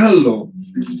 Fallo.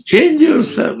 Change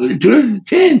yourself. It will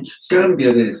change. Cambia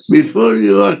adesso. Before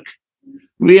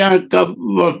we are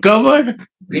covered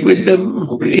with the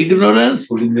ignorance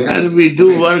and we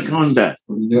do work on that.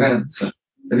 Con l'ignoranza.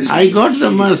 I got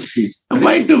the mercy.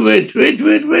 Why to wait?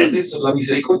 Adesso la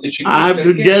misericordia ci I have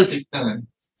to just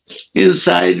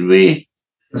inside me.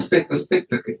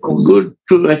 Aspetta, che cosa? Good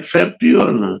to accept you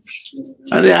or not.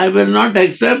 I will not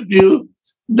accept you,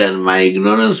 then my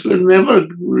ignorance will never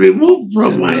remove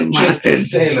from my mind.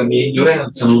 La mia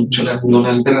ignoranza non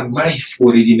andrà mai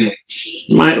fuori di me.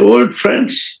 My old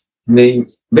friends, Nei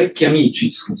vecchi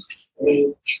amici,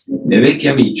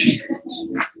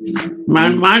 my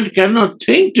mind cannot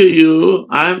think to you.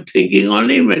 I am thinking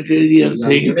only material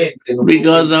things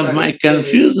because of my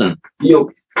confusion. Io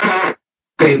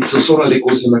penso solo alle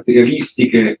cose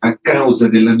materialistiche a causa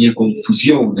della mia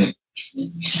confusione.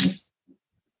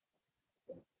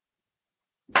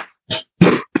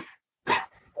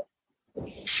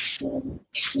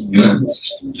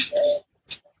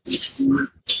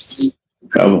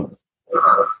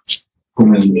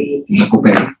 Come una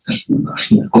coperta,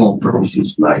 una copro, si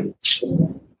sbaglia.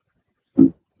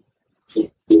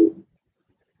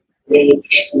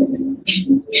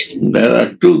 There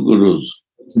are two gurus.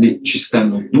 Lì ci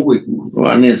stanno due guru.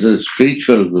 One is a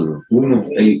spiritual guru. Uno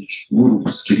è il guru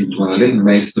spirituale, il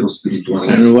maestro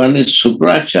spirituale, And one is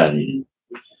Sukracharya,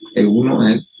 e uno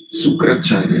è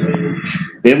Sukracharya,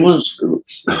 famous guru.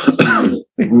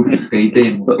 guru dei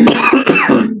demoni.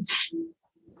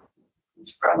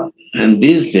 And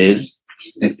these days,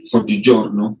 E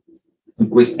oggigiorno, in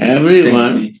questi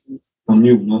Everyone tempi,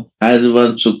 ognuno has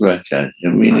one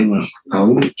Sukracharya, minimum. ha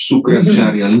un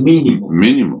Sukracharya al minimo.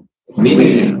 Minimum.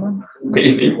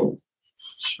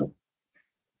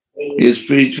 A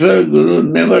spiritual guru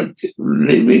never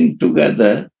living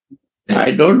together.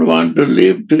 I don't want to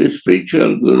live to a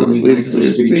spiritual guru with a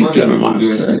spiritual Non voglio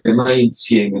master. essere mai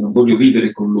insieme, non voglio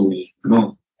vivere con lui,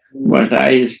 no. But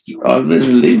I always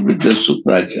live with the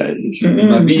Sukracharya.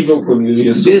 Ma vivo con il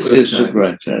mio This is Sukracharya.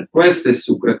 Sukracharya. Questo è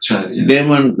Sukracharya,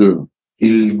 Demon guru.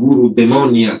 il guru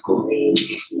demoniaco.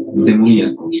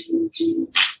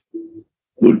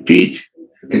 Who teach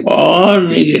all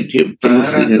negative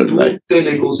things in your life. Tutte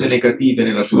le cose negative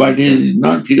nella tua But vita. is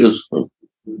not useful.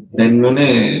 E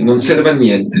non serve a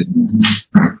niente.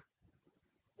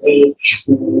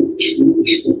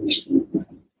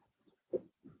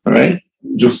 Right?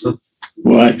 Giusto?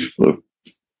 Watchful.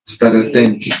 State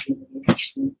attenti.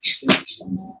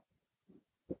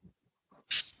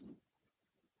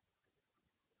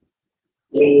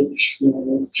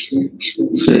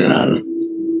 Sudhanidhi.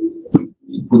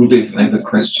 Gurudev, I have a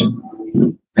question.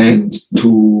 And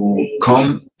to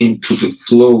come into the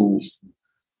flow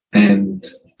and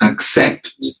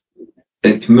accept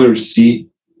that mercy,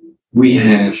 what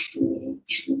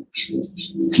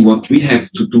we have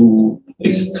to do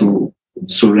is to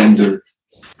surrender.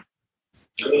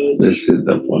 This is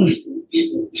the point.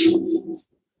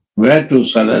 Where to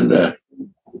surrender?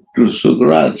 To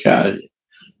Sukracharya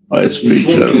or Il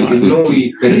spiritual punto è che master.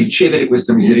 noi per ricevere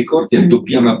questa misericordia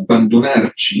dobbiamo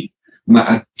abbandonarci, ma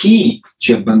a chi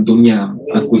ci abbandoniamo?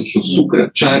 A questo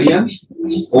Sukracharya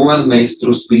o al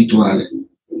maestro spirituale?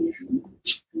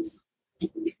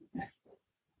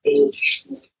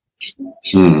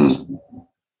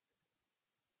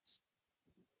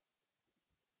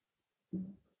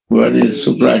 What is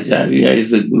Sukracharya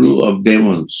is the guru of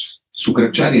demons.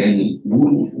 Sukracharya è il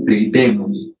guru dei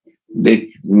demoni. They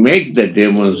make the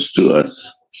demons to us.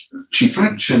 Ci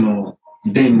facciano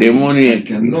demoni Demoniac.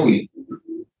 anche a noi.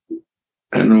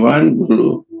 And one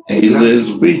guru E is a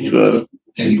l'altro spiritual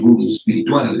è il guru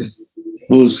spirituale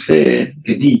who say,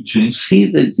 che dice: see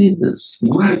the Jesus,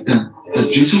 guarda a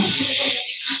Gesù,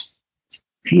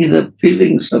 see the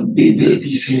feelings of Jesus. vedi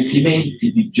i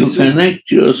sentimenti di To Gesù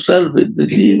connect yourself with the e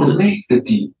Jesus.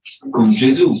 connettati con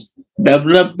Gesù.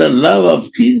 Develop the love of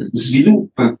Jesus.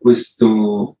 Sviluppa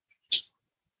questo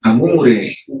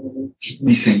amore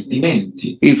di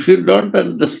sentimenti. If you don't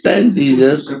understand Se tu non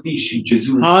Jesus, capisci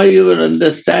Gesù, how you will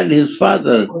understand his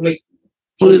Father, come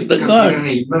who is the God?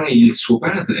 capirai mai il suo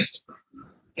padre,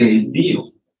 che è il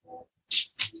Dio?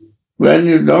 When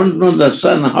you don't know the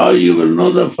Son, how you will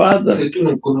know the Father? Se tu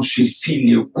non conosci il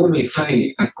figlio, come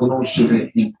fai a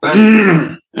conoscere il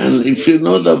padre? And if you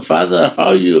know the Father,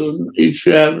 if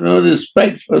you have no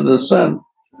respect for the Son,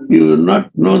 you will not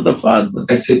know the Father.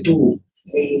 E se tu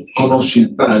conosci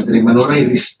il padre, ma non hai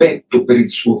rispetto per il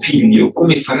suo figlio,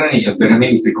 come farai a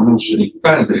veramente conoscere il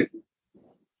padre?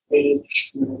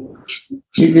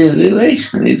 It is a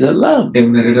relation, it's a love, È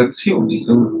una relazione, è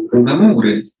un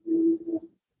amore,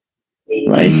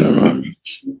 right or not?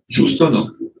 giusto o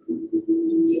no?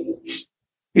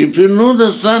 If you know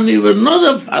the Son, you will know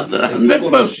the Father, Se tu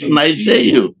conosci 100%, il I say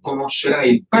figlio, you. conoscerai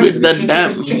il padre, With the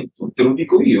 100%, te lo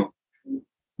dico io.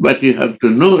 But you have to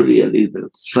know really the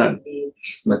Son,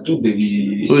 Ma tu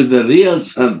devi who is the real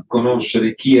Son,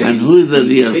 conoscere chi è and who is the il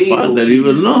real vero Father, you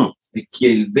will figlio know. e chi è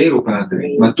il vero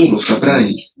padre, ma tu lo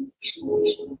saprai.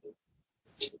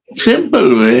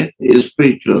 Simple way is È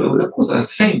spiritual. una cosa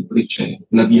semplice,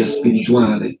 la via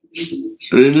spirituale.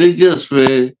 Religious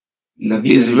way La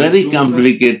via is very religiosa è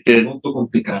complicated molto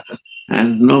complicata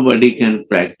and nobody can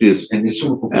practice. e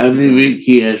nessuno può Every praticare. week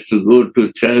he has to go to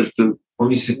church to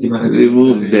Ogni settimana deve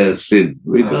remove andare their sin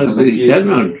because alla they chiesa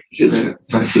cannot. per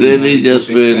far finire Religious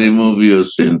i way peccati. remove your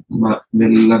sin. Ma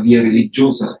nella via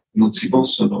religiosa non si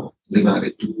possono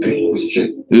levare tutte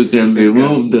queste You can peccati.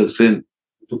 remove the sin.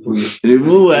 Tu puoi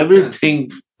Remove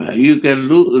everything. You can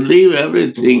leave tu puoi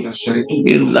everything lasciare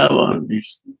tutto. in love only.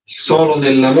 Solo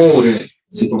nell'amore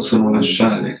si possono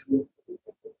lasciare,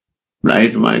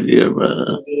 Right, my dear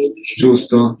brother?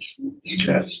 giusto?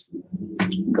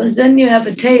 Because then you have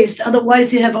a taste.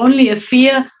 Otherwise, you have only a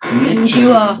fear, and C'è you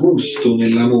un are gusto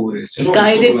nell'amore, se no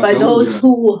guided solo la by those paura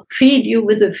who feed you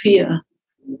with the fear.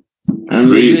 And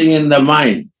living in the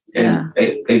mind.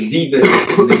 è vivere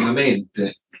nella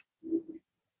mente.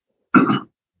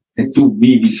 E tu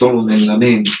vivi solo nella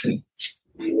mente.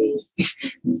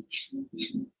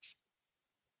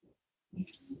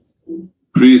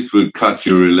 Priest will cut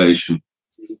your relation.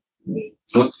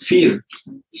 Not fear.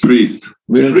 Priest.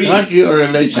 Will Priest. cut your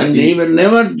relation. He will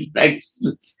never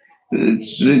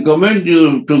recommend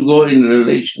you to go in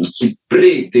relationship. Il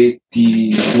prete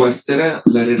ti guasterà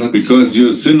la relazione. Because you're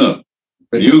a sinner.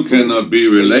 You cannot be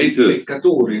related.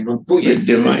 Peccatore, non puoi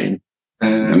essere Divine.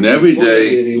 And every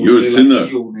day you're a sinner.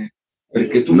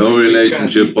 Perché tu No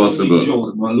relationship possible.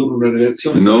 Giorno, allora una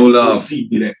relazione No è love.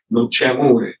 possibile, non c'è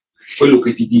amore. Quello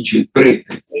che ti dice il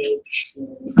prete.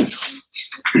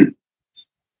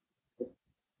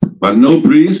 But no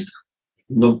priest,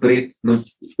 non.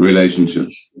 relationship.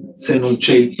 Se non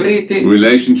c'è il prete,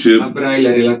 Relationship, avrai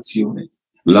la relazione.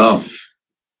 love.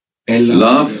 È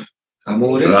Love,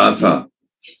 amore, Rasa.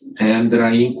 e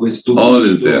andrai in questo All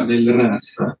is gusto there. del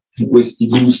rasa, in questi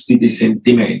gusti dei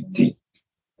sentimenti.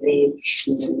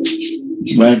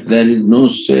 But there is no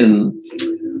sin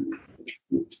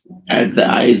at the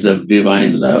eyes of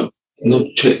divine love.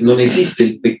 Non esiste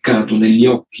il peccato negli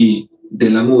occhi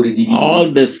dell'amore divino.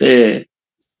 All they say,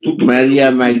 Maria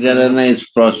Magdalena is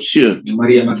prostitute.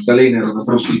 Maria Maddalena era una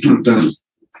prostituta.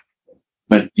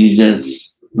 But Jesus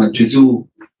Ma Gesù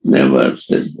never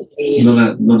said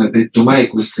that. non ha detto mai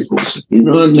queste cose. You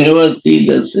know, never see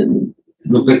the sin.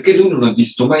 No, perché lui non ha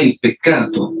visto mai il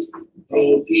peccato.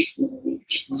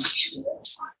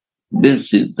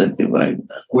 This is the divine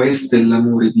love. Questo è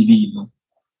l'amore divino.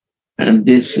 And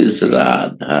this is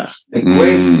Radha. E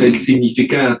questo è il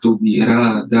significato di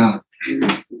Radha.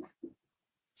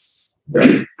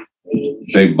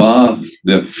 They bath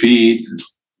their feet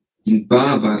Il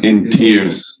Baba in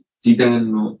tears ti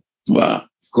danno Wow.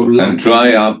 con and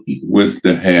dry up with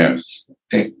the hairs.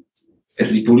 e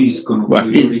ripuliscono But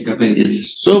con i loro capelli.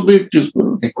 it's so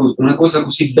beautiful. È una cosa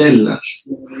così bella.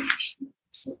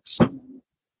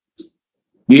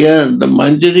 Here the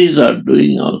Manjaris are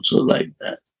doing also like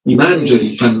that. I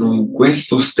mangiari fanno in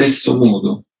questo stesso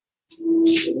modo.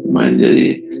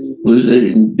 Manjari who is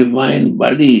in divine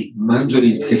body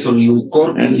Mangiari che sono in un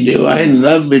corpo and divino, divine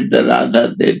love with the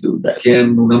Radha, they do that. che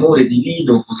hanno un amore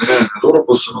divino con Radha, loro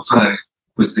possono fare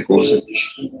queste cose.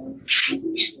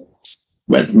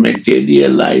 But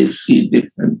material eyes see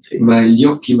different things. Ma gli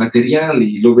occhi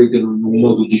materiali lo vedono in un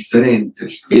modo differente.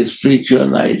 A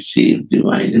spiritual eyes see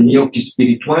divine. Gli occhi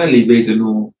spirituali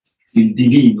vedono il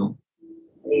divino.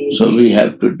 So we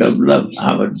have to develop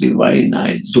our divine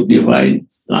eyes, divine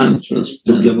consciousness,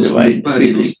 Dobbiamo divine sviluppare i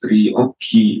feeling. nostri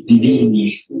occhi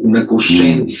divini, una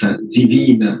coscienza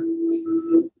divina.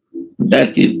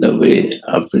 That is the way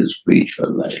of a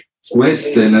spiritual life.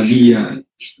 Questa è la via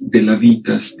della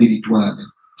vita spirituale.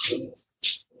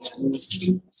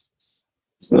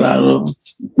 Claro.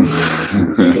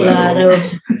 Claro.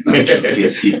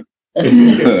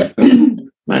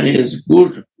 And it's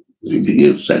good. It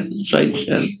gives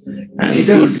satisfaction and Ti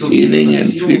dà good feeling and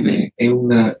soddisfazione, feeling. è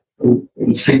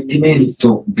un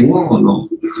sentimento buono.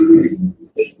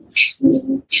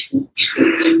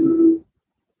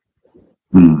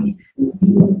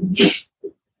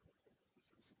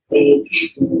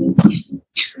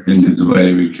 In this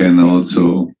way, we can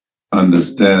also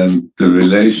understand the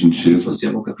relationship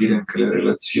Possiamo capire anche la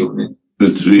relazione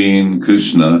between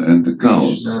Krishna and the tra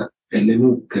cows. Krishna e le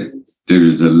mucche. There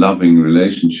is a loving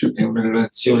relationship. È una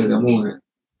relazione d'amore.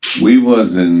 We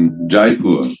was in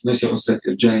Jaipur. Noi siamo stati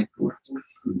a Jaipur.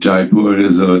 Jaipur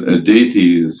is a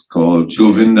deity is called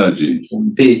Govindaji,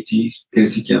 Un deity che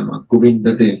si chiama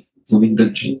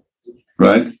Govindaji.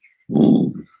 right?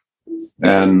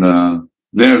 And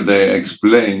there they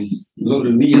explain Loro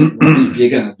lì hanno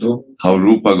spiegato how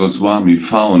Rupa Goswami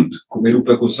found come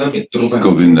Rupa Goswami ha trovato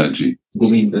Govindaji.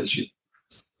 Govindaji.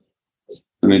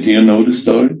 Did you know the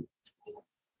story?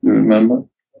 You remember?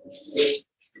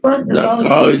 Was The about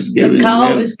cow is the giving cow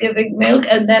milk. is giving milk,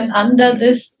 and then under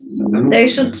this, they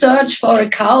should search for a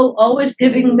cow always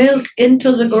giving milk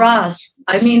into the grass.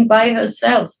 I mean, by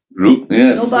herself.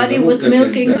 Yes. Nobody was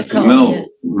milking the cow. No,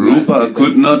 Yes. Rupa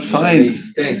could not find.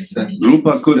 Stessa.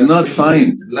 Rupa could not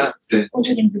find. Latte.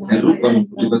 E Rupa non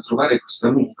poteva trovare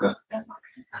questa mucca.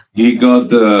 He got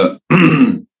the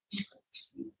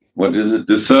what is it?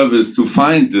 The service to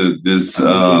find this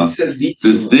Il servizio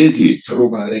this deity, per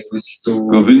trovare questo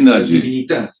Govindaji. questa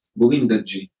divinità,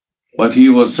 Govindaji. but he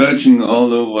was searching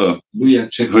all over Lui ha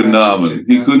cercato Vrindavan.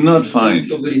 He could not find.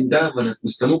 tutto Vrindavana,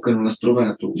 questa mucca non l'ha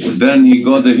trovato. Then he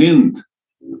got a hint.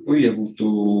 Poi ha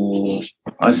avuto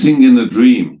I think in a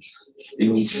dream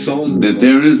in un sogno, that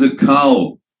there is a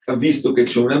cow. ha visto che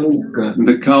c'è una mucca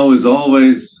The cow is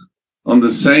always on the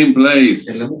same place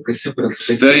e la mucca è sempre al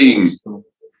stesso Staying. posto,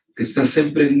 che sta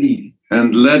sempre lì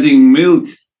and letting milk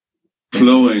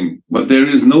flowing, but there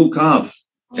is no calf,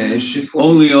 e esce fuori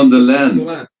only on the questo land.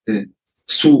 latte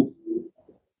su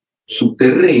sul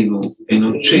terreno e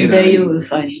non c'era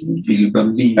il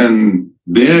bambino. And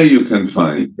there you can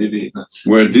find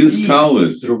where this cow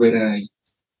is. Troverai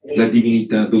la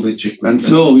divinità dove c'è questa. And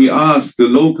so he asked the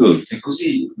locals. E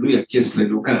così lui ha chiesto ai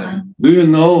locali. Do you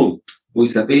know? Voi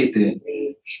sapete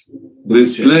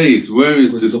this place? Where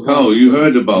is this cow? You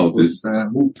heard about this.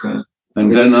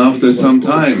 And then after some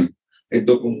time,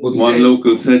 one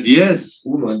local said, yes,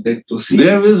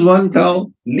 there is one cow,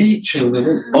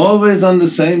 always on the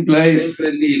same place,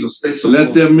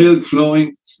 let their milk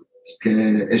flowing.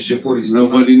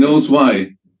 Nobody knows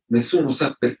why.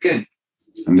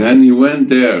 And then he went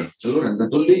there.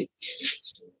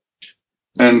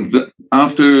 And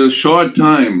after a short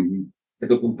time,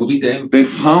 they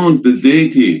found the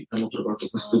deity,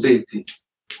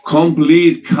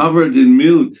 complete, covered in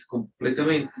milk.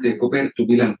 Completamente coperto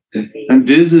di latte. And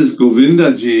this is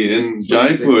Govindaji in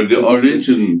Jaipur, the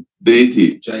origin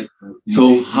deity.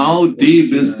 So how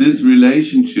deep is this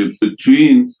relationship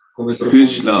between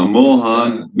Krishna,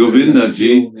 Mohan,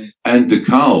 Govindaji, and the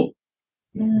cow?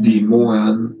 Di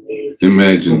Mohan.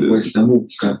 Imagine this. Questa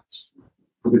mucca.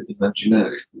 Potete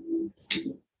immaginare.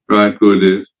 Right,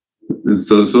 Gurudev. It's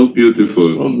so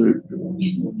beautiful.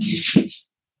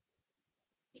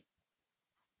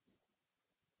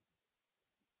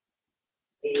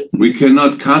 We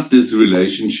cannot cut this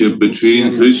relationship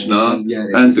between Krishna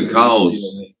and the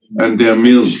cows and their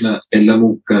milk. Krishna e la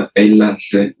mucca e il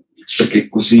latte, perché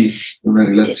così una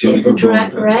relazione. Is it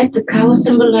right? The cow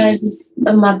symbolizes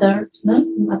a mother, no?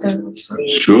 Mother.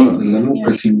 Sure. La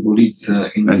mucca simbolizza.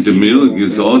 And the milk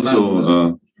is also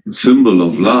a symbol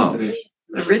of love.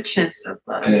 The richness of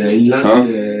love. Il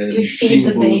latte è il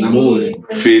simbolo d'amore.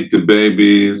 Feed the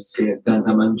babies. Da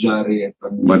mangiare.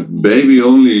 But baby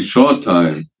only short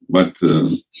time. But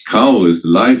cow is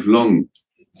lifelong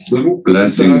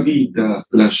blessing. La vita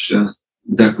lascia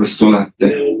da questo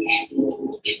latte.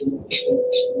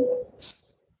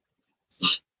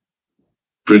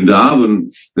 Vrindavan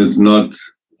is not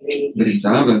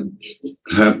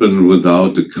happen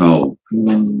without the cow.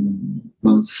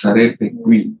 Non sarebbe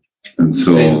qui. And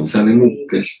so, senza le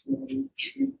mucche.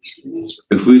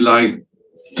 If we like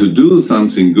to do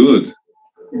something good,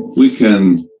 we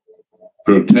can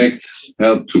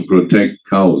help to protect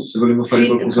cows. Se vogliamo fare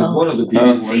qualcosa buono,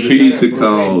 dobbiamo feed the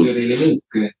cows.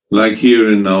 Like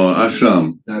here in our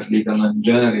ashram. Dargli da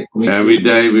mangiare. Every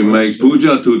day we make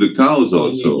puja to the cows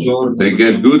also. They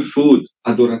get good food.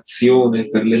 Adorazione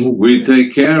per le mucche. We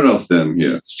take care of them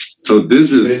here. So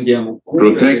this is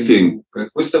protecting,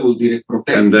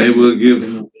 and they will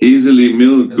give easily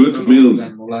milk, good milk,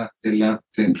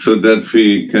 so that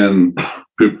we can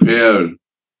prepare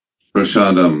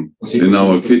prasadam in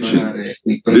our kitchen.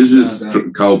 This is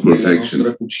cow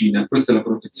protection,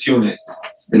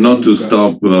 not to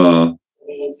stop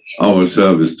our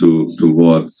service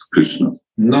towards Krishna.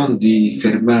 Non di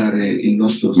fermare il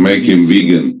nostro make him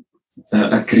vegan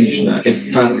a Krishna e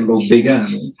farlo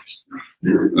vegano.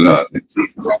 Radha.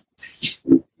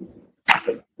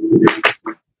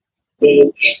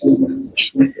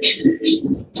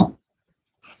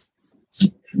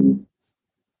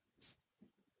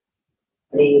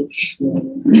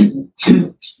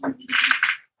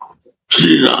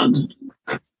 Sri Radha.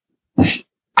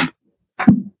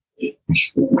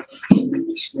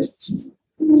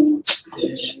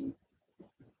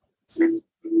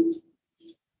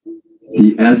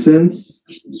 The essence,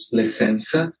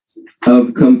 l'essenza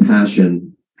of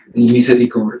compassion. Di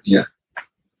misericordia.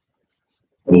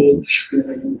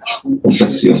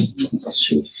 Compassione.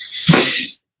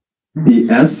 The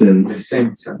essence,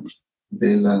 l'essenza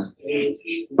della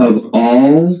of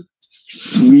all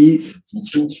sweet,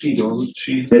 tutti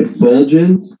dolci,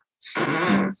 effulgent,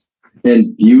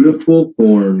 and beautiful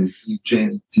forms.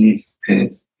 Genti e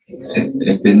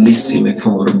bellissime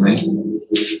forme.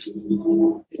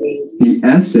 The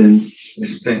essence,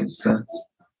 l'essenza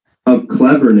of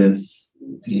cleverness,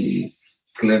 di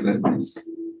cleverness,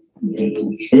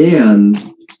 and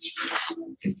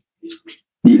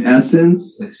the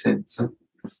essence, l'essenza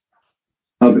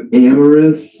of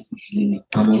amorous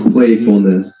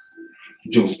playfulness.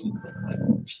 Gioco.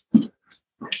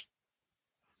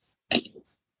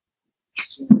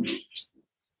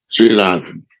 Sri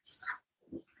Radha.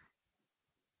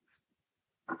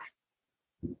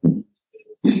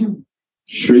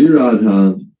 Sri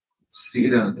Radha, Sri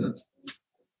Radha,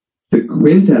 the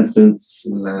quintessence,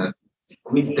 la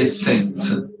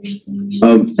quintessenza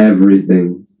of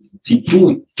everything. Di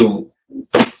tutto.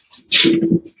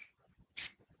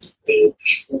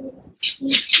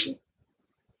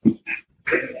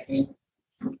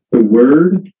 The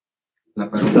word La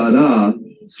parola Sada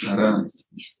sarà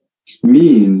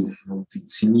means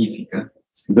significa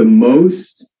the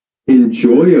most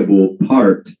enjoyable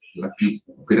part la più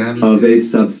grande, of a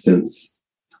substance.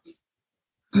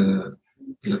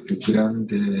 la più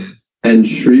grande, And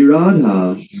Sri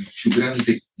Radha il più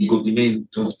grande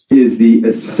godimento, is the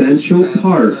essential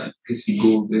part che si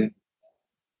gode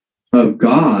of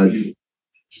God's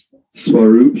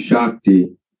Swarup Shakti,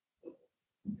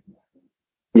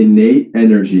 innate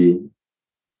energy,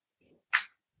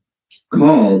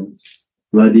 called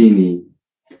Ladini.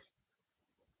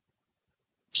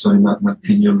 Sorry, Matt,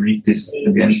 can you read this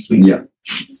again, please? Yeah.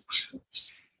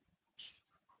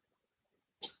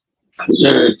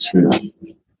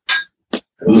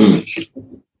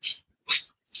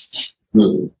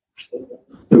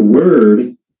 The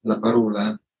word La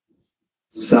parola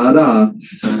Sada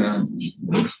sarà,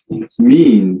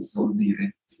 means vuol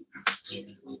dire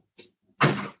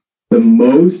the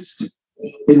most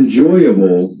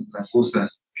enjoyable la cosa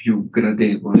più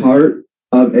gradevole part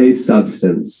of a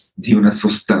substance. di una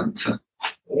sostanza.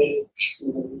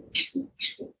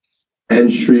 And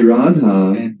Sri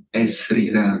Radha E Sri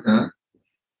Radha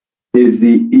is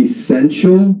the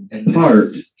essential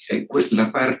part è la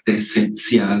parte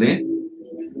essenziale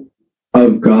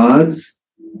of God's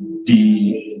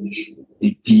di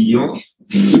Dio,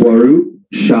 Swarup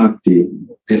Shakti,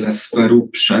 della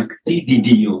Svarup Shakti di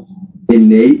Dio,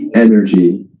 innate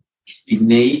energy,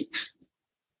 innate,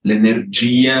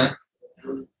 l'energia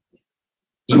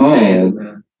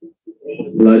interna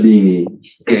Ladini.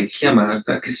 che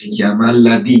si chiama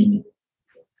Ladini,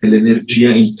 è l'energia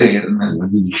interna,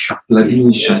 Ladini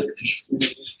Shakti.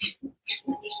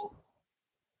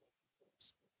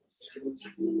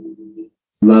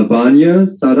 Lavanya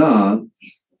Sada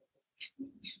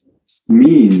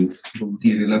means Vuol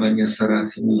dire Lavanya Sara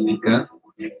significa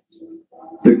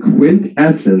the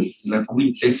quintessence la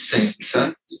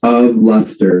quintessenza of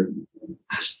luster.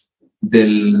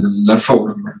 della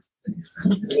forma,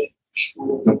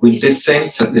 la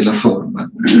quintessenza della forma.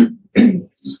 The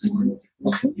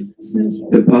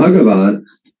Bhagavad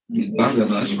Il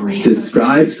Bhagavad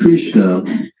describes Krishna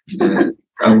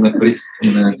ha una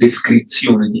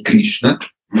descrizione di Krishna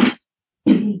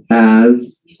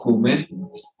as come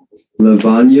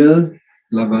Lavanya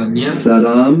Lavanya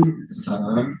Saram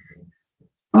Saram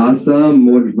Asa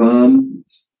Murvam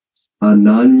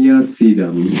Ananya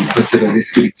Sidam. questa è la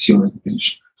descrizione di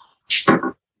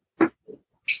Krishna.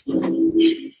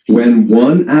 When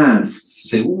one asks,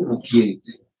 Se uno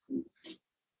chiede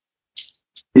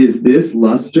is this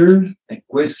luster è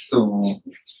questo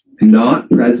not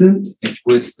present e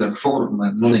questa forma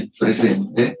non è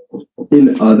presente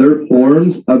in other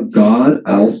forms of God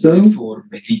also? altre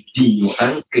forme di Dio,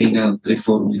 anche in altre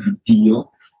forme di Dio,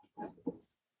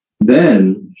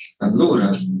 Then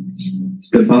allora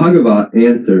the Bhagavad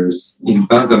answers, il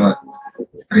Bhagavad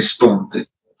risponde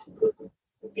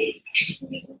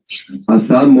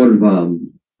Asamurvam.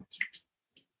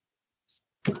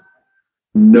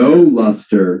 No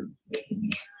luster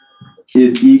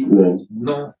is equal.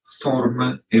 no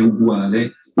forma è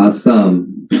uguale,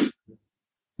 Asam.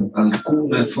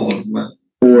 alcuna forma,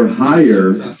 Or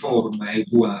higher. una forma è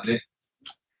uguale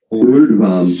o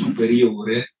Urdhvam.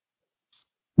 superiore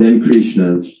Than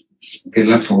Krishna's. che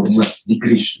la forma di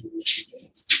Krishna.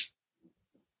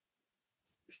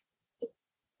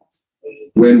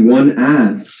 When one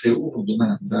asks, Se uno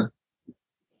domanda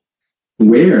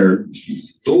where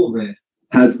dove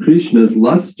has Krishna's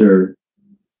luster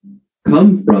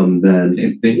come from then?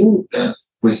 è venuta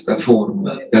questa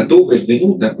forma, da dove è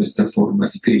venuta questa forma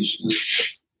di Krishna,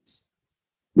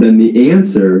 Then the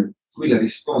answer qui la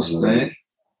risposta è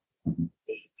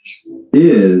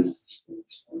is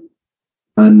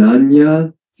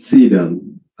Ananya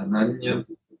Sidam. Ananya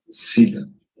Sida.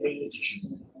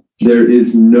 There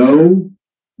is no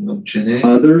Non ce n'è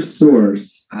other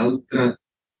source altra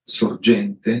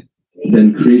sorgente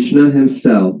than Krishna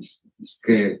himself.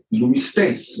 che lui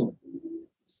stesso.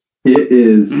 It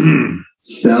is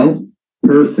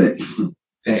self-perfect.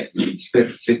 È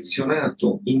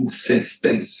perfezionato in se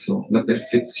stesso, la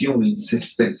perfezione in se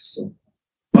stesso.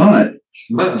 But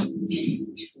Ma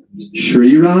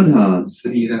Sri Radha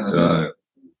Sri Radha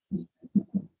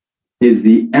is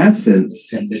the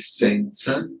essence è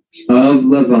l'essenza of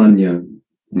Lavanya.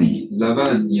 di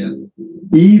Lavanya.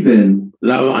 Even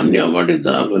Lavanya, what is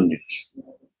Lavanya?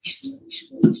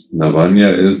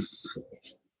 Lavanya is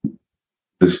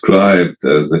described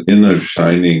as an inner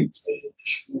shining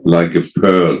like a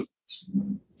pearl.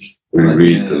 We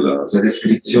read the last, La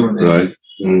descrizione right?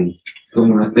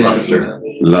 come una perla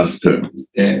Luster.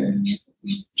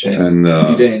 c'è And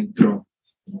di dentro,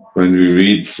 when we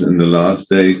read in the last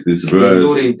days this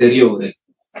splendore verse, interiore.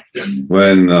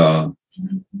 when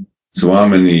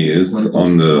Swamini is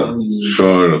on the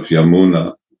shore of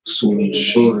Yamuna,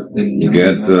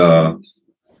 get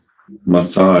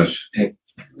massage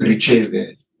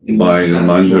by the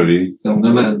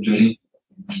Manjari,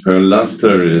 her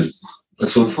luster is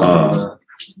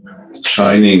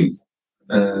shining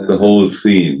the whole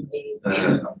scene,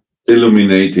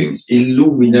 illuminating.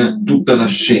 Illumina tutta la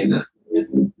scena.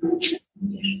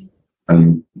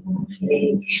 And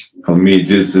for me,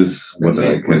 this is what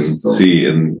I can see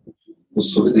in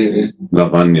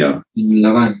Lavanya.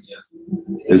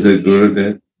 Is it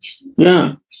Gurudev?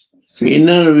 Yeah.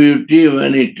 Inner beauty,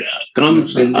 when it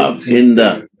comes up in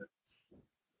the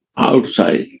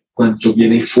outside. Quanto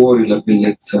viene fuori la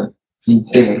bellezza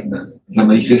interna, la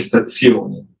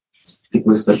manifestazione di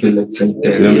questa bellezza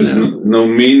interna. There is no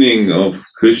meaning of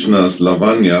Krishna's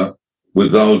Lavanya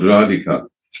without Radhika.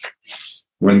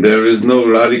 When there is no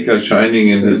Radhika shining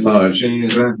in his heart,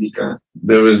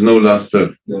 there is no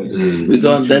luster.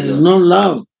 Because there is no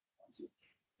love.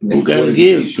 Who can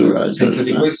give to Radha?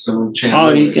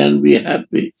 How he can be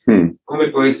happy?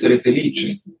 Come può essere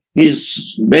felice?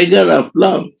 He's beggar of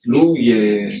love. Lui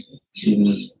è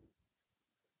il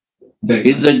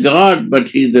He's a god, but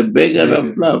he's a beggar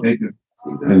of love.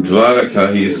 In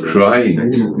Dwaraka, he is crying.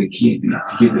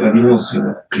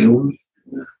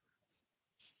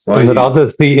 And Radha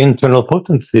is the internal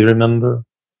potency, remember?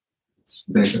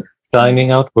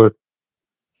 Shining outward.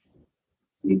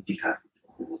 Who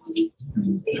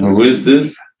is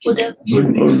this?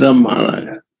 Buddha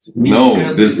Maharaj.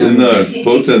 No, this inner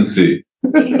potency.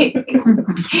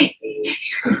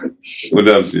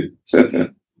 Udavji.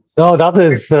 No, Radha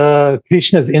is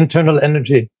Krishna's internal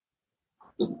energy.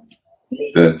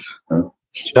 That's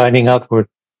shining outward.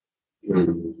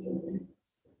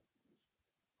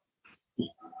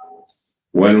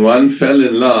 When one fell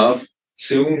in love,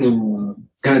 se uno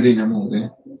cade in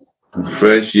amore,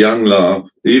 fresh young love,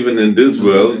 even in this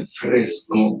world,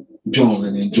 fresco,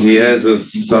 giovane, he has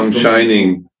some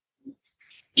shining.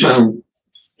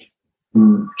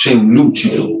 C'è un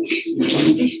lucido.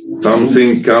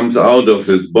 Something comes out of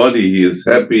his body, he is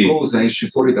happy. Cosa esce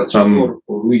fuori dal suo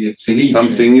corpo, lui è felice.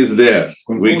 Something is there,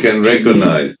 we can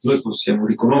recognize. Noi possiamo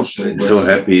riconoscere. So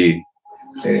happy,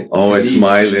 always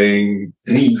smiling,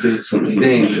 ride,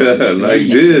 sorridente, like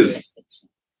this.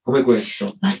 Come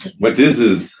questo. But this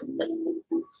is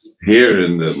here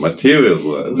in the material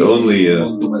world, only a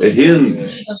hint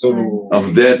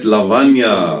of that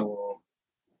Lavanya,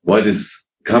 what is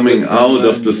coming out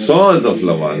of the source of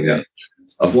Lavanya,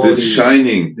 of this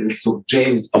shining,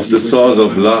 of the source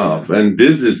of love. And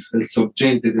this is, we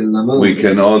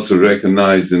can also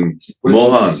recognize in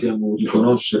Mohan,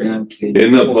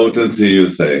 inner potency, you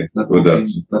say. La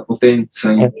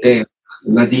potenza interna,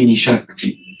 Ladini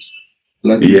Shakti.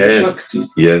 Yes,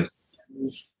 yes.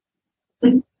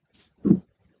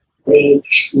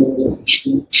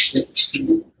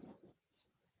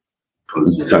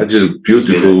 It's such a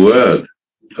beautiful word.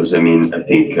 Because I mean, I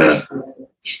think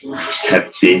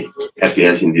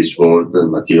happiness in this world, the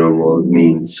material world,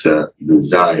 means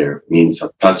desire, means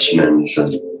attachment.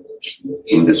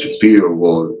 In the superior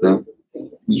world,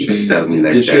 it's definitely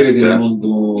like that.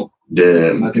 The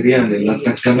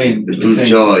true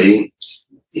joy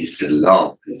is the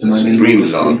love, is the supreme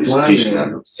love, is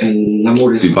Krishna.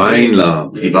 Divine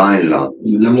love. Divine love.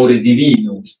 L'amore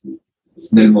divino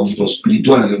nel mondo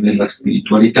spirituale, nella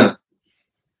spiritualità.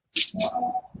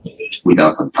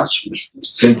 Without attachment.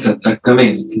 Senza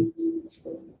attaccamenti.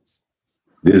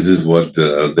 This is what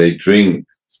they drink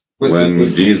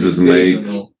when Jesus made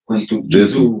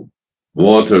this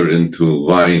water into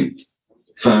wine.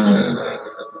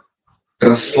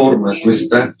 Trasforma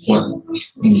quest'acqua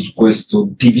in questo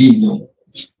divino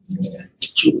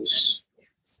juice.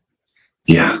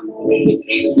 Yeah.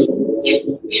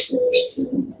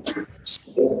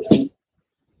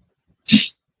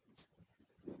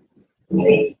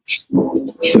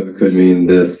 So it could mean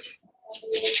this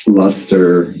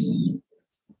luster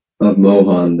of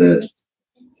Mohan that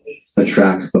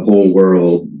attracts the whole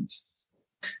world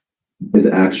is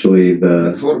actually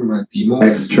the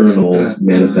external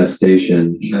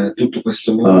manifestation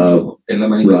of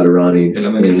Radharani's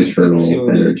internal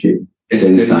energy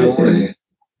inside him.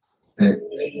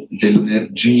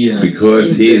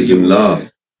 Because he is in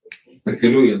love. Perché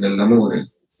lui è nell'amore.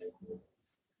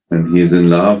 And he is in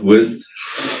love with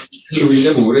lui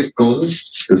in amore con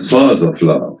the source of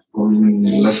love. Con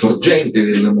la sorgente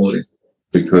dell'amore.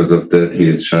 Because of that he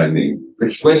is shining.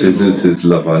 This is his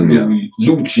lavanya.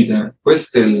 Lucida,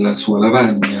 questa è la sua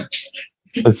lavagna.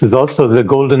 This is also the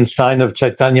golden shine of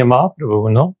Chaitanya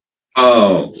Mahaprabhu, no?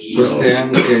 Oh. Questa è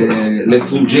anche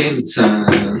l'effulgenza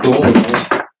dono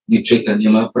di Chaitanya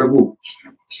Mahaprabhu.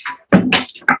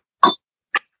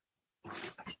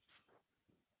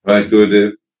 Right,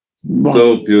 Gurudev?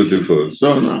 So beautiful.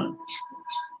 So nice.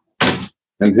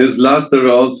 And his luster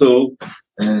also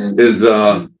is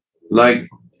like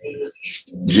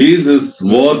Jesus'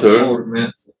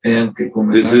 water.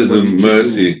 This is a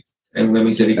mercy. And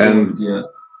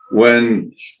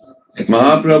when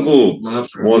Mahaprabhu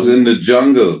was in the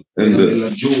jungle,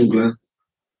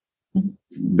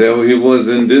 there he was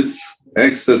in this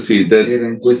ecstasy that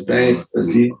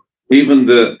even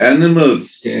the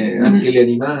animals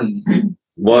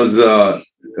was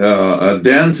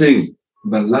dancing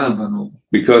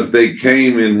because they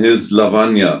came in his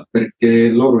lavanya,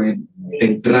 in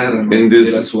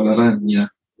this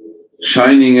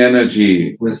shining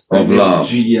energy of love.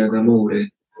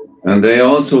 And they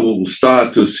also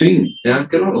start to sing. We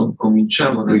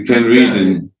can read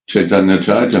in Chaitanya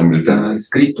Charitamrita.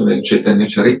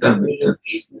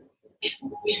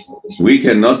 We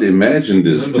cannot imagine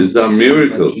this. These are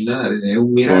miracles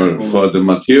for the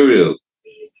material.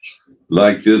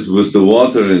 Like this was the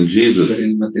water in Jesus.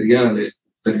 On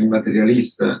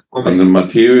the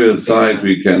material side,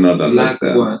 we cannot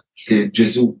understand. We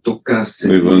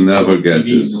will never get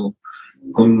this.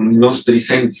 Con I nostri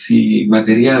sensi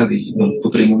materiali non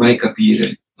potremo mai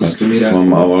capire questo miracolo.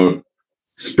 From our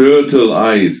spiritual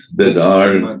eyes that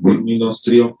are con I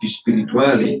nostri occhi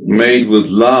spirituali made with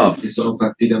love, che sono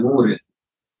fatti d'amore,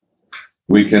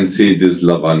 we can see this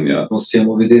lavanya.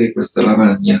 Possiamo vedere questa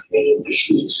lavagna.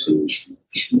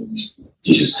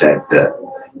 Jesus said that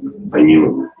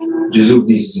Gesù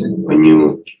disse, when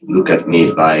you look at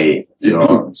me by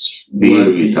your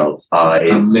spiritual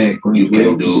eyes, you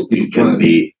can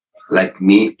be like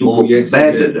me or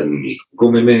better than me.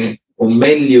 Come me o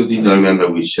meglio di I me. don't remember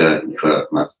which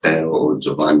Matteo or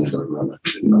Giovanni, I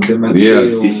don't remember.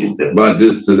 Yes, but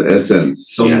this is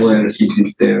essence. Somewhere is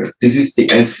it there. This is the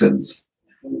essence.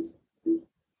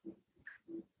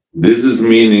 This is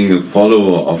meaning a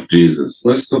follower of Jesus.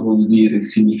 Questo vuol dire il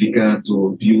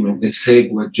significato di uno che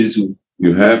segue Gesù.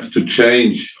 You have to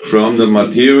change from the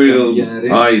material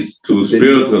eyes to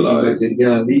spiritual eyes.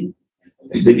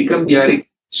 Devi cambiare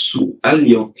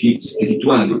agli occhi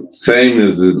spirituali. Same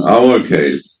as in our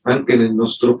case. Anche nel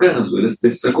nostro caso è la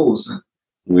stessa cosa.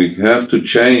 We have to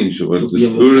change what the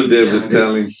Gurudev is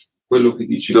telling. Quello che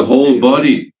dice the whole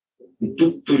body.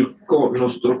 Tutto il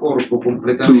nostro corpo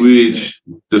completamente. To reach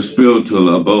the spiritual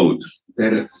abode.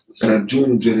 Per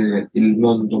raggiungere il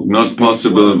mondo. Not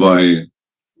possible by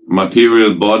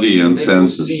material body and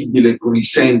senses. Non è possibile con I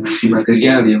sensi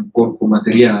materiali e un corpo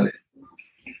materiale.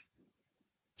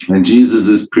 And Jesus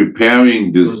is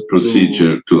preparing this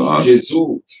procedure to us.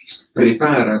 Gesù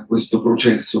prepara questo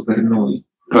processo per noi.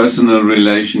 Personal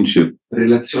relationship.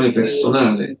 Relazione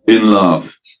personale. In love.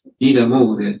 In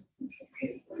amore.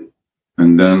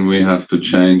 And then we have to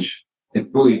change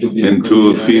into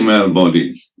a female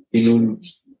body. In un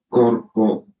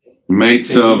corpo maid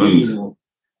servant,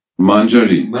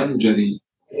 Manjari.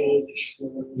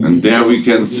 And there we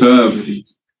can serve.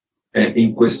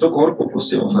 In questo corpo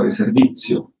possiamo fare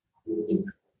servizio.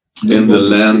 In the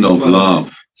land of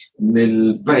love.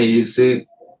 Nel paese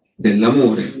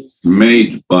dell'amore.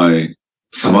 Made by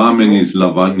Swamini's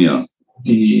Lavanya.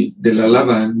 Della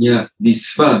lavagna di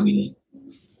Swamini.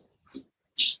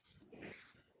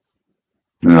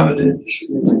 Radha.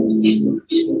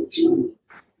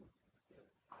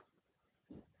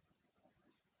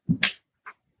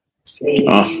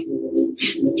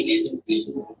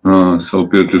 So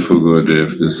beautiful,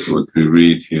 Gurudev. This is what we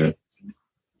read here.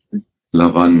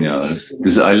 Lavanya.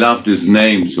 I love this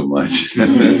name so much.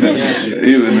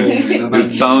 Even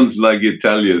it sounds like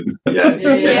Italian. Yes.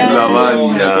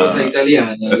 Lavanya.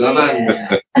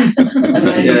 Lavagna.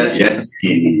 Yes.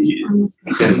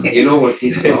 You know what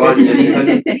is Lavagna in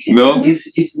Italy? No?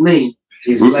 His name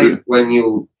is like when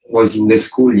you was in the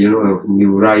school, you know,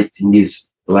 you write in this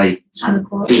like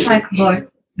blackboard.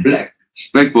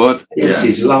 Blackboard? Yes,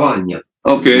 it's Lavagna.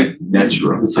 Okay.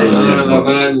 Natural.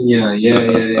 Lavagna,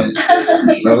 yeah.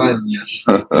 Lavagna.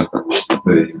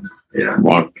 Yeah.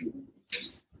 What?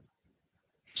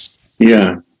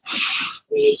 Yeah.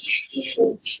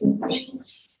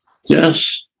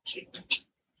 Yes.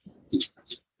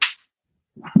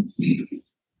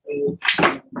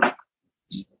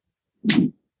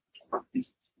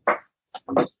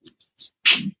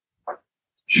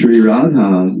 Sri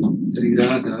Radha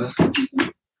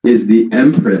is the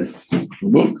empress of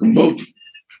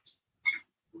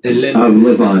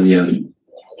Lavanya.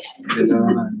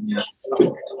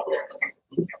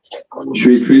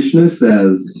 Sri Krishna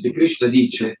says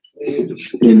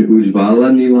in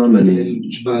Ujvala Nilamani,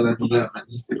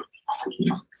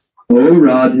 O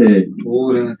Radhe,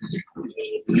 Ora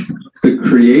the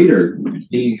Creator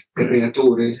il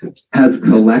creatore has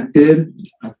collected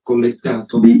ha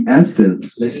collettato the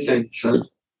essence l'essenza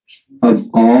of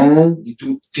all di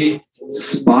tutti,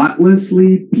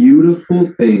 spotlessly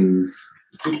beautiful things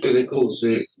tutte le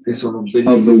cose che sono of the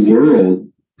bellissime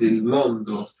world del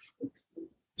mondo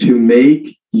to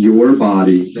make your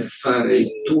body. per fare il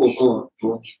tuo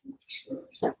corpo.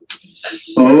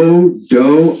 O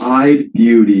doe-eyed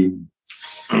beauty,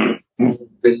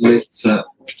 Bellezza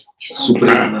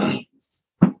suprema,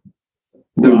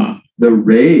 the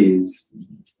rays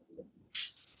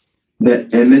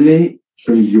that emanate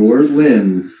from your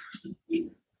limbs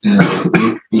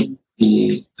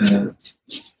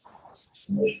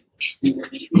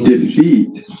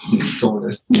defeat il sole,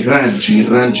 i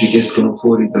raggi che escono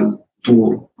fuori dal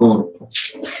tuo corpo,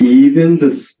 even the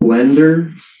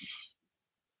splendor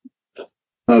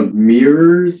of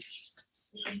mirrors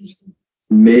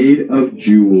made of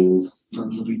jewels.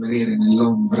 fanno rimanere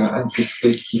nell'ombra anche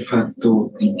specchi fatti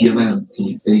di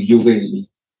diamanti e gioielli.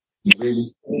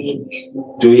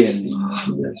 Gioielli.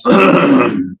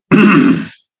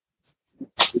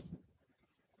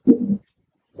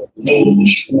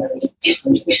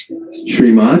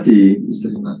 Srimati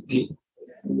Srimati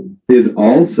is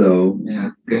also e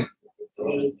anche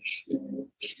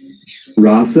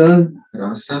Rasa,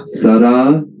 Rasa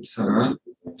Sada, sarà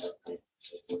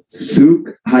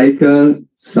Sukhaika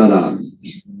Sada,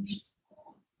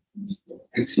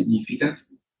 che significa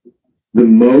the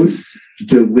most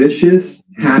delicious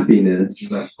happiness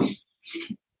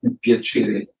il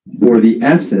piacere for the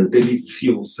essence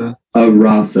deliziosa of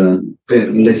Rasa. per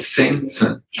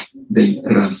l'essenza del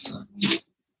rasa.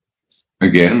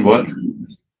 Again, what?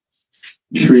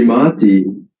 Srimati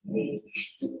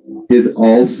is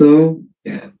also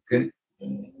E anche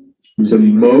the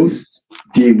most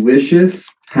delicious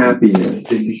happiness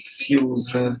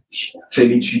deliziosa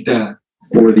felicità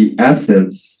for the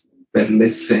essence per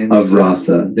l'essenza of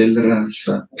Rasa. del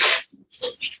rasa.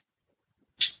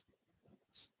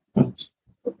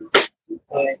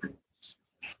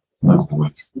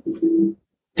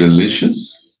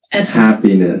 Delicious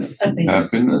Happiness.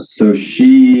 happiness. So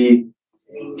she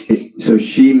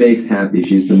makes happy.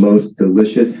 She's the most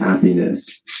delicious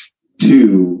happiness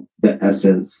to the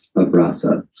essence of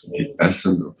Rasa. The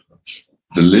essence of rasa.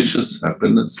 Delicious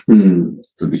happiness Hmm.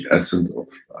 to the essence of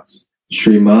rasa.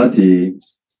 Srimati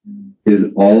is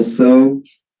also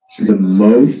the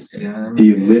most E anche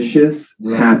delicious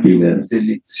la più happiness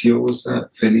deliziosa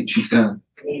felicità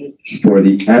for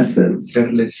the essence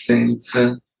per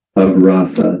l'essenza of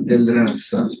Rasa. del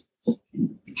rasa.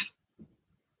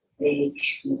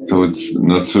 So it's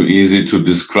not so easy to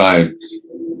describe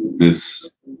this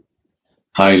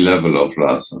high level of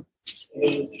rasa.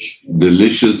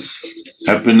 Delicious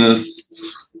happiness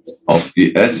of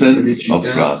the essence of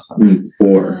rasa.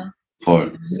 Four.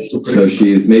 For So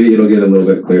she's, maybe it'll get a little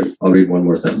bit clear. I'll read one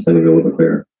more sentence, then it'll be a little bit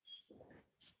clearer.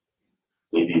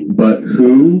 But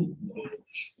who,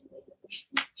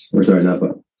 or sorry, not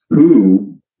but,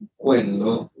 who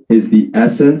Quello is the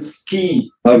essence chi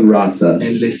of Rasa?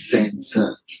 è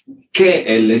l'essenza, che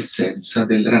è l'essenza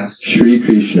del rasa. Sri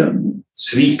Krishna.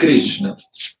 Sri Krishna.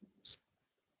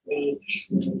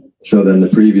 So then the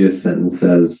previous sentence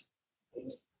says,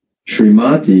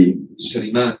 Srimati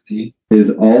Srimati is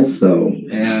also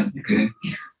è anche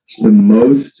the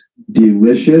most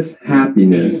delicious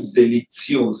happiness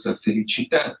deliziosa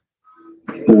felicità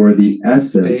for the per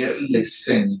essence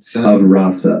l'essenza of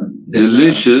Rasa. del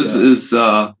delicious rasa. is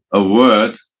a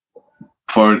word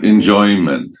for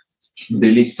enjoyment.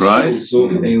 Delizioso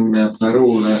è una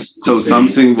parola So per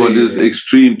something what is godere,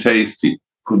 extreme tasty,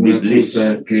 Could be una bliss.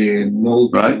 cosa che è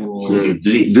molto, right?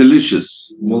 Bliss.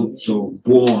 Delicious. molto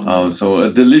buona, So a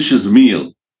delicious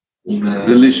meal,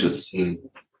 delicious.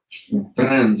 un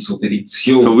pranzo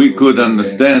delizioso. So we could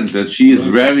understand that she is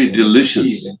very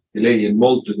delicious Che lei è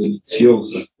molto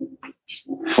deliziosa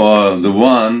for the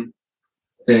one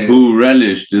per who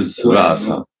relished this quello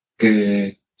rasa.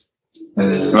 che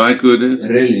Right, Guru?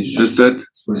 relish Is that?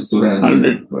 questo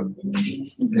rasa.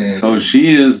 So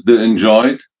she is the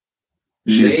enjoyed,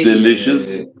 she's Lei delicious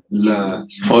è la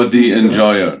for the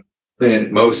enjoyer. per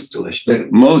Most delicious. per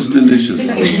Most delicious.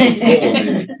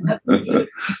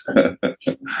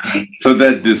 So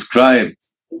that described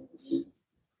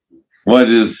what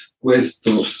is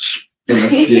questo è la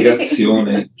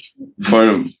spiegazione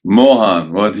for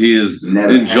Mohan, what he is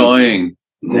Never enjoying.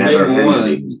 Never come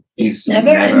ending. is Never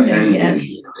ending, yes.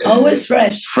 Always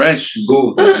fresh. Fresh.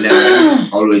 good, Never,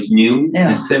 always new. è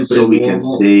Yeah. sempre So we can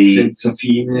nuovo, say senza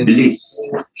fine, Bliss,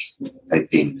 I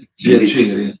think. Bliss.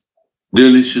 piacere,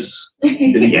 delicious,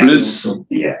 bliss.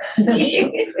 Yes.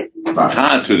 It's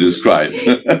hard to describe.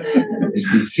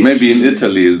 Maybe in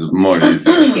Italy is more easy.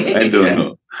 I don't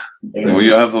know.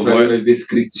 You have a word?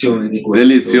 Descrizione di questo.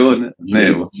 Delizione?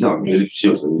 No. No,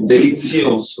 delizioso.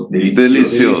 Delizioso.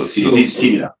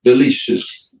 Delizioso.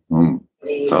 Delicious.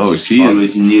 So she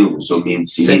always is new, so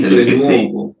means in Italy we say,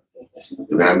 you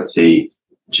can say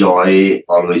joy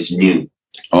always new.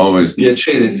 always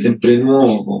Piacere è sempre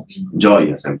nuovo.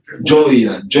 Gioia sempre.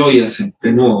 Gioia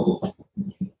sempre nuovo.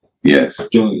 yes.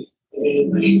 Gioia.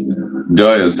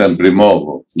 Gioia sempre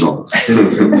nuovo. No.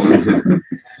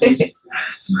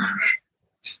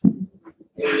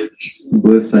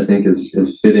 Bliss, I think,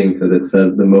 is fitting because it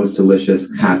says the most delicious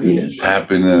happiness.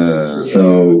 Happiness.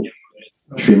 So,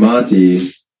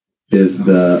 Srimati is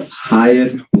the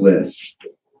highest bliss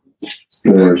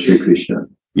for Sri Krishna.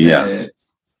 Yeah.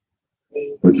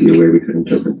 Would be a way we could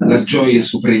interpret La that. gioia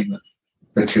suprema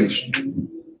per Krishna.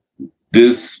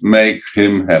 This makes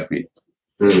him happy.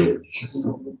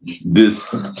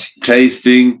 This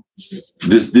tasting,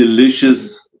 this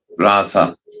delicious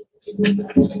rasa.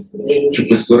 C'è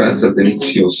questo rasa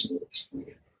delizioso.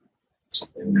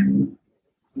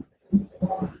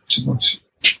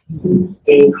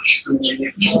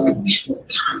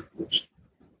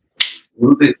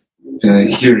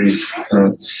 Here is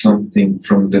something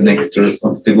from the Nectar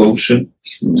of Devotion.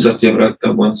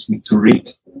 Satyavrata wants me to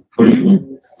read for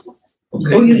you.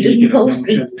 Okay. Oh, you didn't post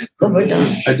it over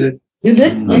there. I did. You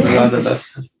did? Radha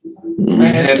does. We I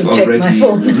have have to check my already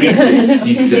phone. read this,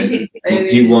 he says, but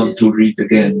he want to read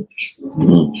again.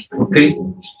 Okay?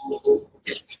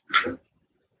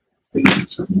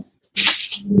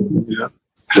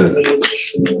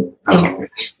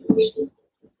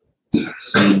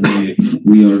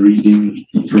 We are reading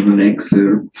from an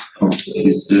excerpt of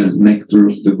his Nectar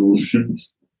of Devotion,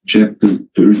 chapter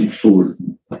 34.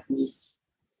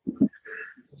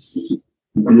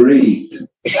 Great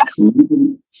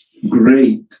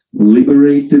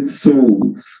liberated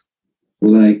souls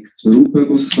like Rupa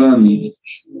Goswami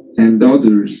and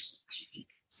others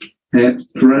have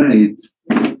tried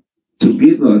to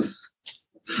give us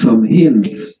some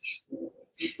hints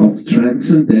of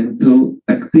transcendental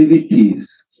activities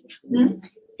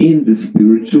in the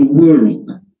spiritual world.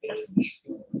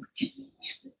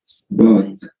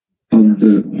 But on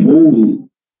the whole,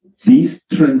 these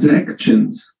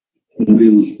transactions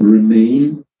will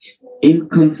remain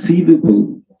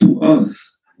inconceivable to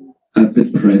us at the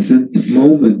present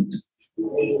moment.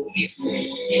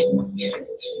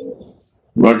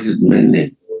 What is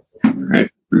meaning?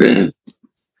 Explain.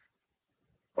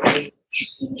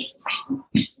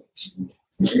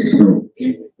 So,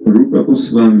 Rupa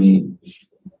Goswami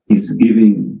is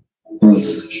giving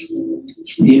us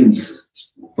hints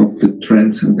of the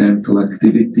transcendental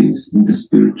activities in the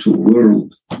spiritual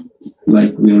world,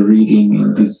 like we are reading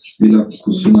in this Vilap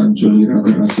Kusumanjali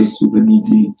Radha Rasa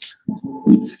Sudhanidhi.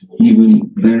 It's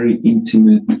even very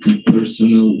intimate and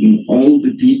personal in all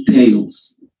the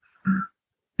details.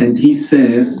 And he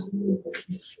says,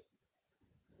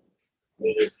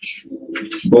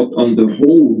 but on the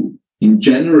whole, in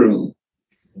general,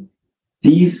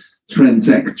 these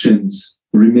transactions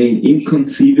remain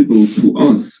inconceivable to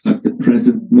us at the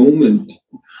present moment,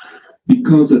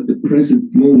 because at the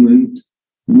present moment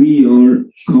we are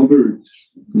covered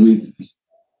with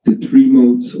the three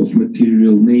modes of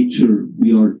material nature.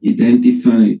 We are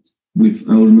identified with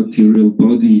our material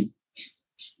body.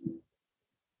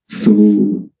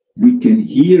 So we can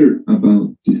hear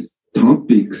about these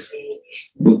topics,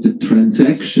 but the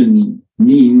transaction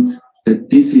means that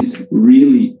this is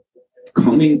really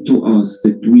coming to us,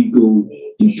 that we go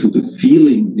into the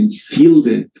feeling and feel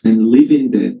that and live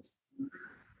in that.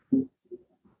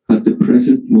 At the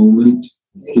present moment,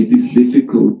 it is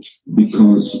difficult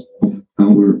because of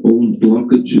our own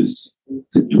blockages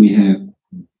that we have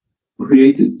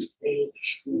created.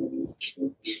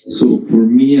 So for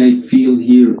me, I feel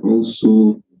here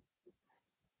also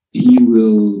he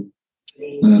will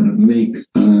make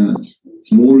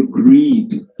more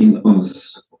greed in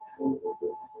us,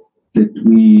 that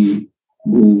we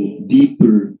go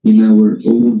deeper in our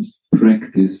own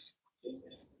practice.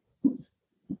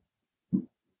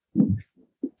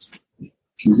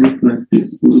 Is it like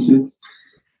this?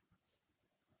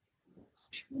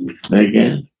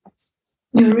 Again?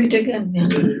 You read again, yeah.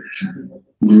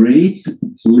 Great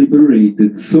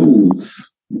liberated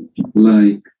souls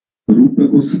like Rupa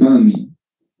Goswami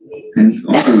and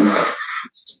others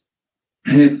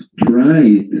have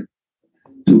tried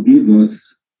to give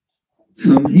us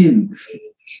some hints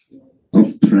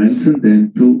of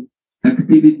transcendental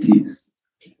activities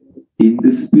in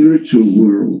the spiritual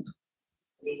world,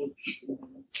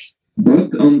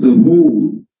 But on the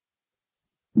whole,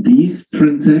 these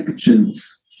transactions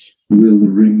will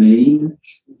remain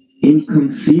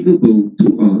inconceivable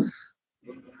to us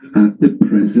at the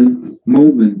present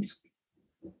moment.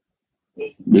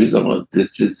 Because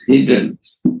this is hidden,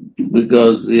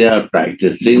 because we are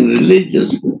practicing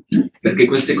religiously. Perché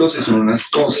queste cose sono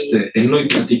nascoste e noi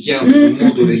pratichiamo in un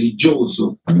modo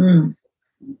religioso.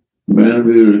 When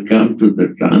we will come to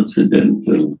the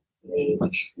transcendental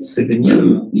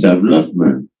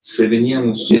development, se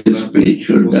veniamo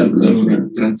spiritual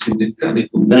development, transcendentale,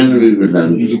 then we will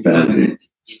understand it.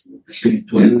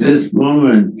 In this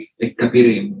moment, e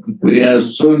capiremo. We are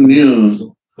so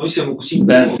new Noi siamo così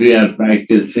that we are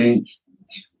practicing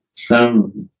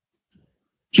some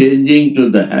changing to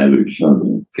the habits of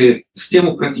it. Che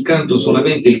stiamo praticando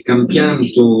solamente il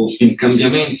cambiamento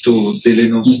delle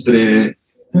nostre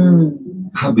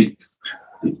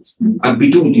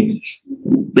abitudini.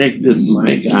 Take this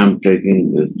mic, I'm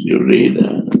taking this, you read,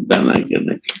 then I can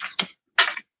explain.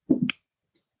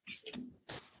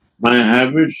 My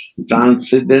habits,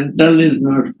 transcendental is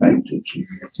not practicing.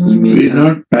 We're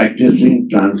not practicing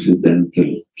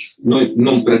transcendental. Noi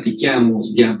non pratichiamo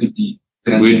gli abiti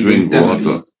We drink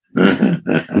water.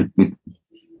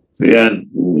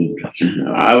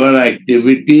 Our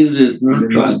activities is not Le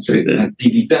nostre transcendental.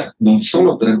 attività non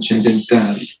sono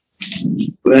trascendentali.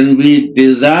 When we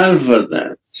desire for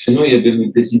that, Se noi abbiamo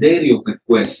il desiderio per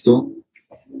questo,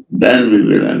 then we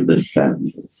will understand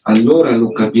this. allora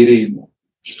lo capiremo.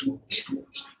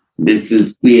 This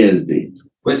is PhD.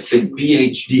 Questo è il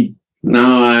PhD.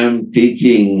 Now I am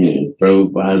teaching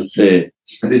Prabhupada say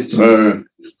Adesso, for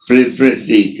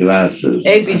preparatory classes.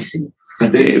 ABC.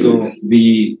 adesso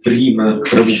prima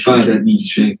Prabhupada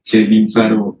dice che vi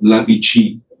imparo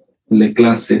l'ABC, le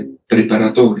classi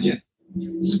preparatorie.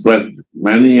 But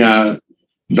many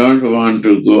don't want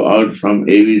to go out from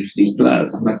ABC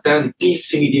class. Ma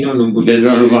tantissimi di noi non They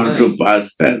vogliono don't want to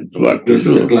pass that. What to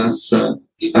questa do? classe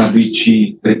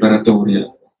ABC preparatoria.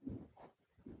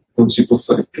 Non si può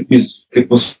fare, che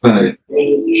posso fare?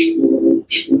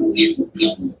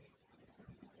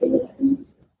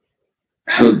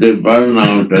 So they burn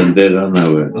out and they run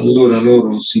away. Allora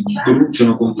loro si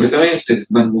bruciano completamente e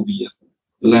vanno via,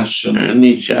 lasciano.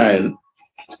 Any child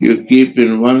you keep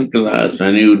in one class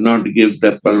and you not give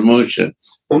the promotion,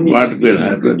 what will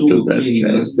happen to that Quindi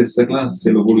nella child? stessa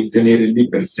classe lo vuoi tenere lì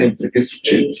per sempre, che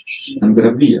succede?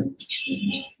 Andrà via,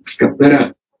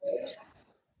 scapperà.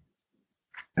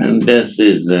 And this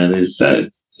is the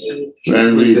research.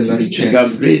 When we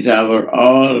complete our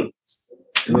all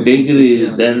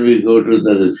degrees, then we go to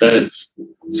the research.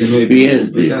 Se noi abbiamo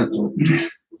PhD. completato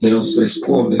le nostre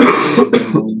scuole,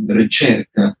 andiamo in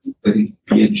ricerca per il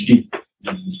PhD,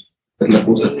 per la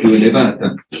cosa più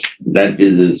elevata. That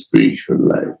is a spiritual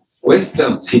life.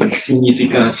 Questo è il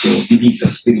significato di vita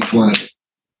spirituale.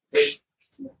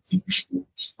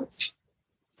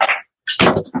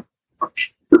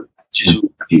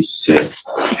 Gesù disse,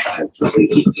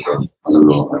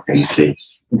 allora,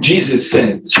 Jesus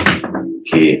said,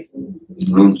 che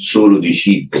non solo di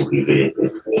cibo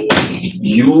vivete,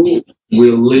 you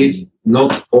will live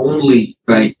not only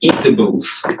by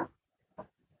eatables,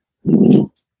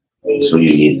 so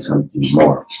you need something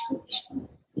more.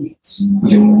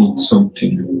 you need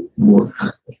something more.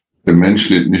 Der Mensch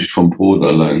lebt nicht vom Brot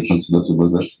allein. Kannst du das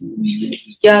übersetzen?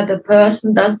 Yeah, the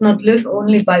person does not live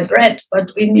only by bread,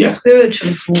 but we need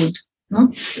spiritual food. No?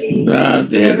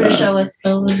 Nourish our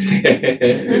soul.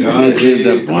 This is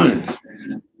the point.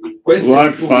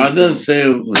 What father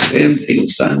said, same thing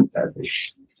son said.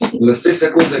 La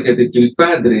stessa cosa che ha detto il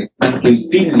padre, anche il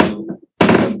figlio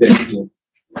ha detto.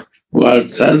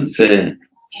 What son said,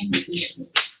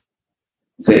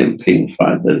 same thing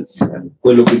father said.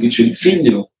 Quello che dice il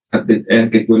figlio è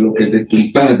anche quello che ha detto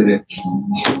il padre.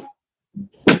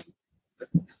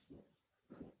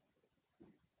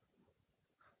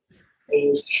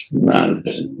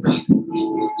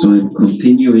 So I'm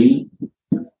continuing.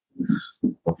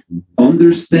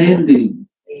 Understanding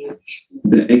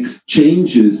the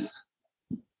exchanges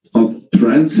of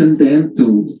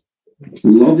transcendental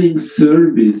loving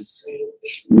service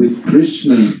with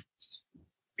Krishna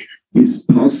is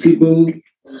possible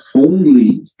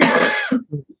only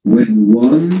when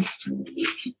one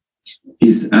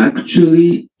is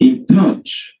actually in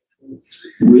touch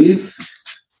with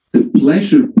the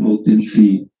pleasure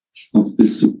potency of the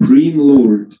Supreme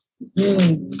Lord.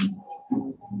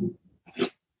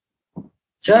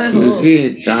 You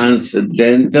see,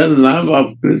 transcendental love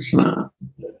of Krishna.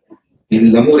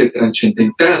 L'amore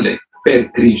trascendentale per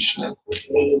Krishna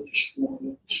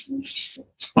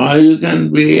Or you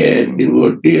can be a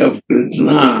devotee of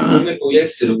Krishna. Come puoi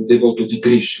essere un devoto di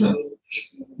Krishna?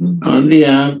 Only you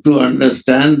have to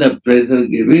understand the pleasure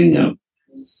giving of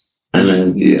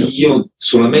energy. Io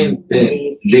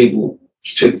solamente devo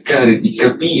cercare di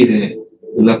capire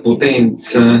la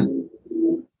potenza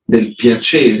del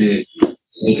piacere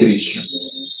di Krishna.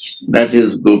 That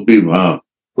is Gopi Bhav.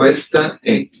 Questa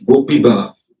è Gopi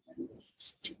Bhav,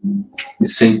 il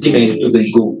sentimento del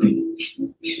Gopi.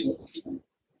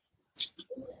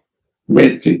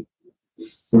 Basic.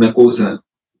 Una cosa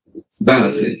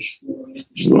base.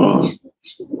 Wow.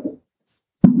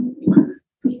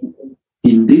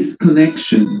 In this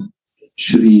connection,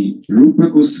 Sri Rupa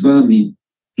Goswami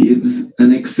gives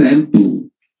an example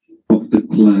of the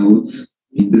clouds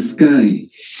in the sky.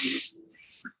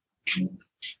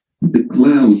 The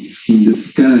clouds in the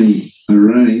sky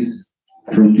arise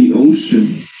from the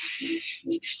ocean,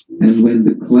 and when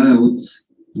the clouds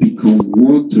become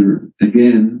water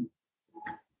again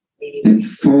and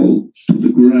fall to the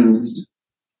ground,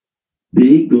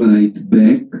 they glide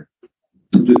back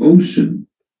to the ocean.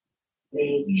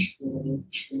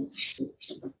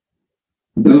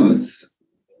 Thus,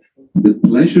 the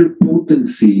pleasure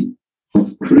potency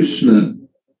of Krishna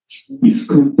is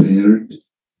compared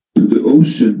to the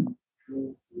ocean.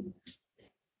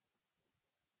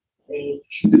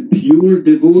 The pure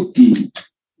devotee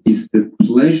is the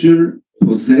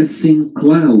pleasure-possessing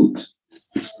cloud,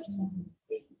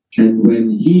 and when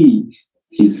he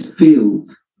is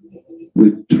filled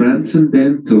with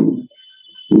transcendental,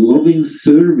 loving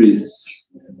service,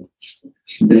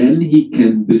 then he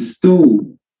can bestow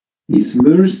his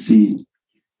mercy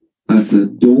as a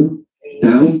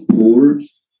downpour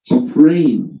of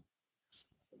rain,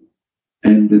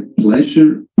 and the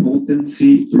pleasure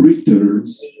potency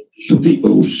returns to the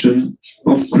ocean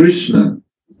of Krishna.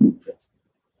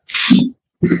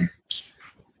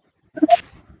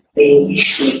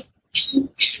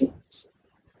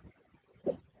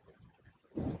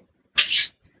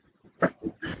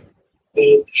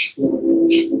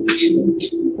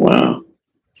 Wow.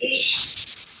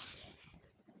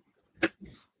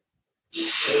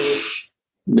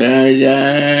 Jai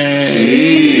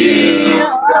Jai.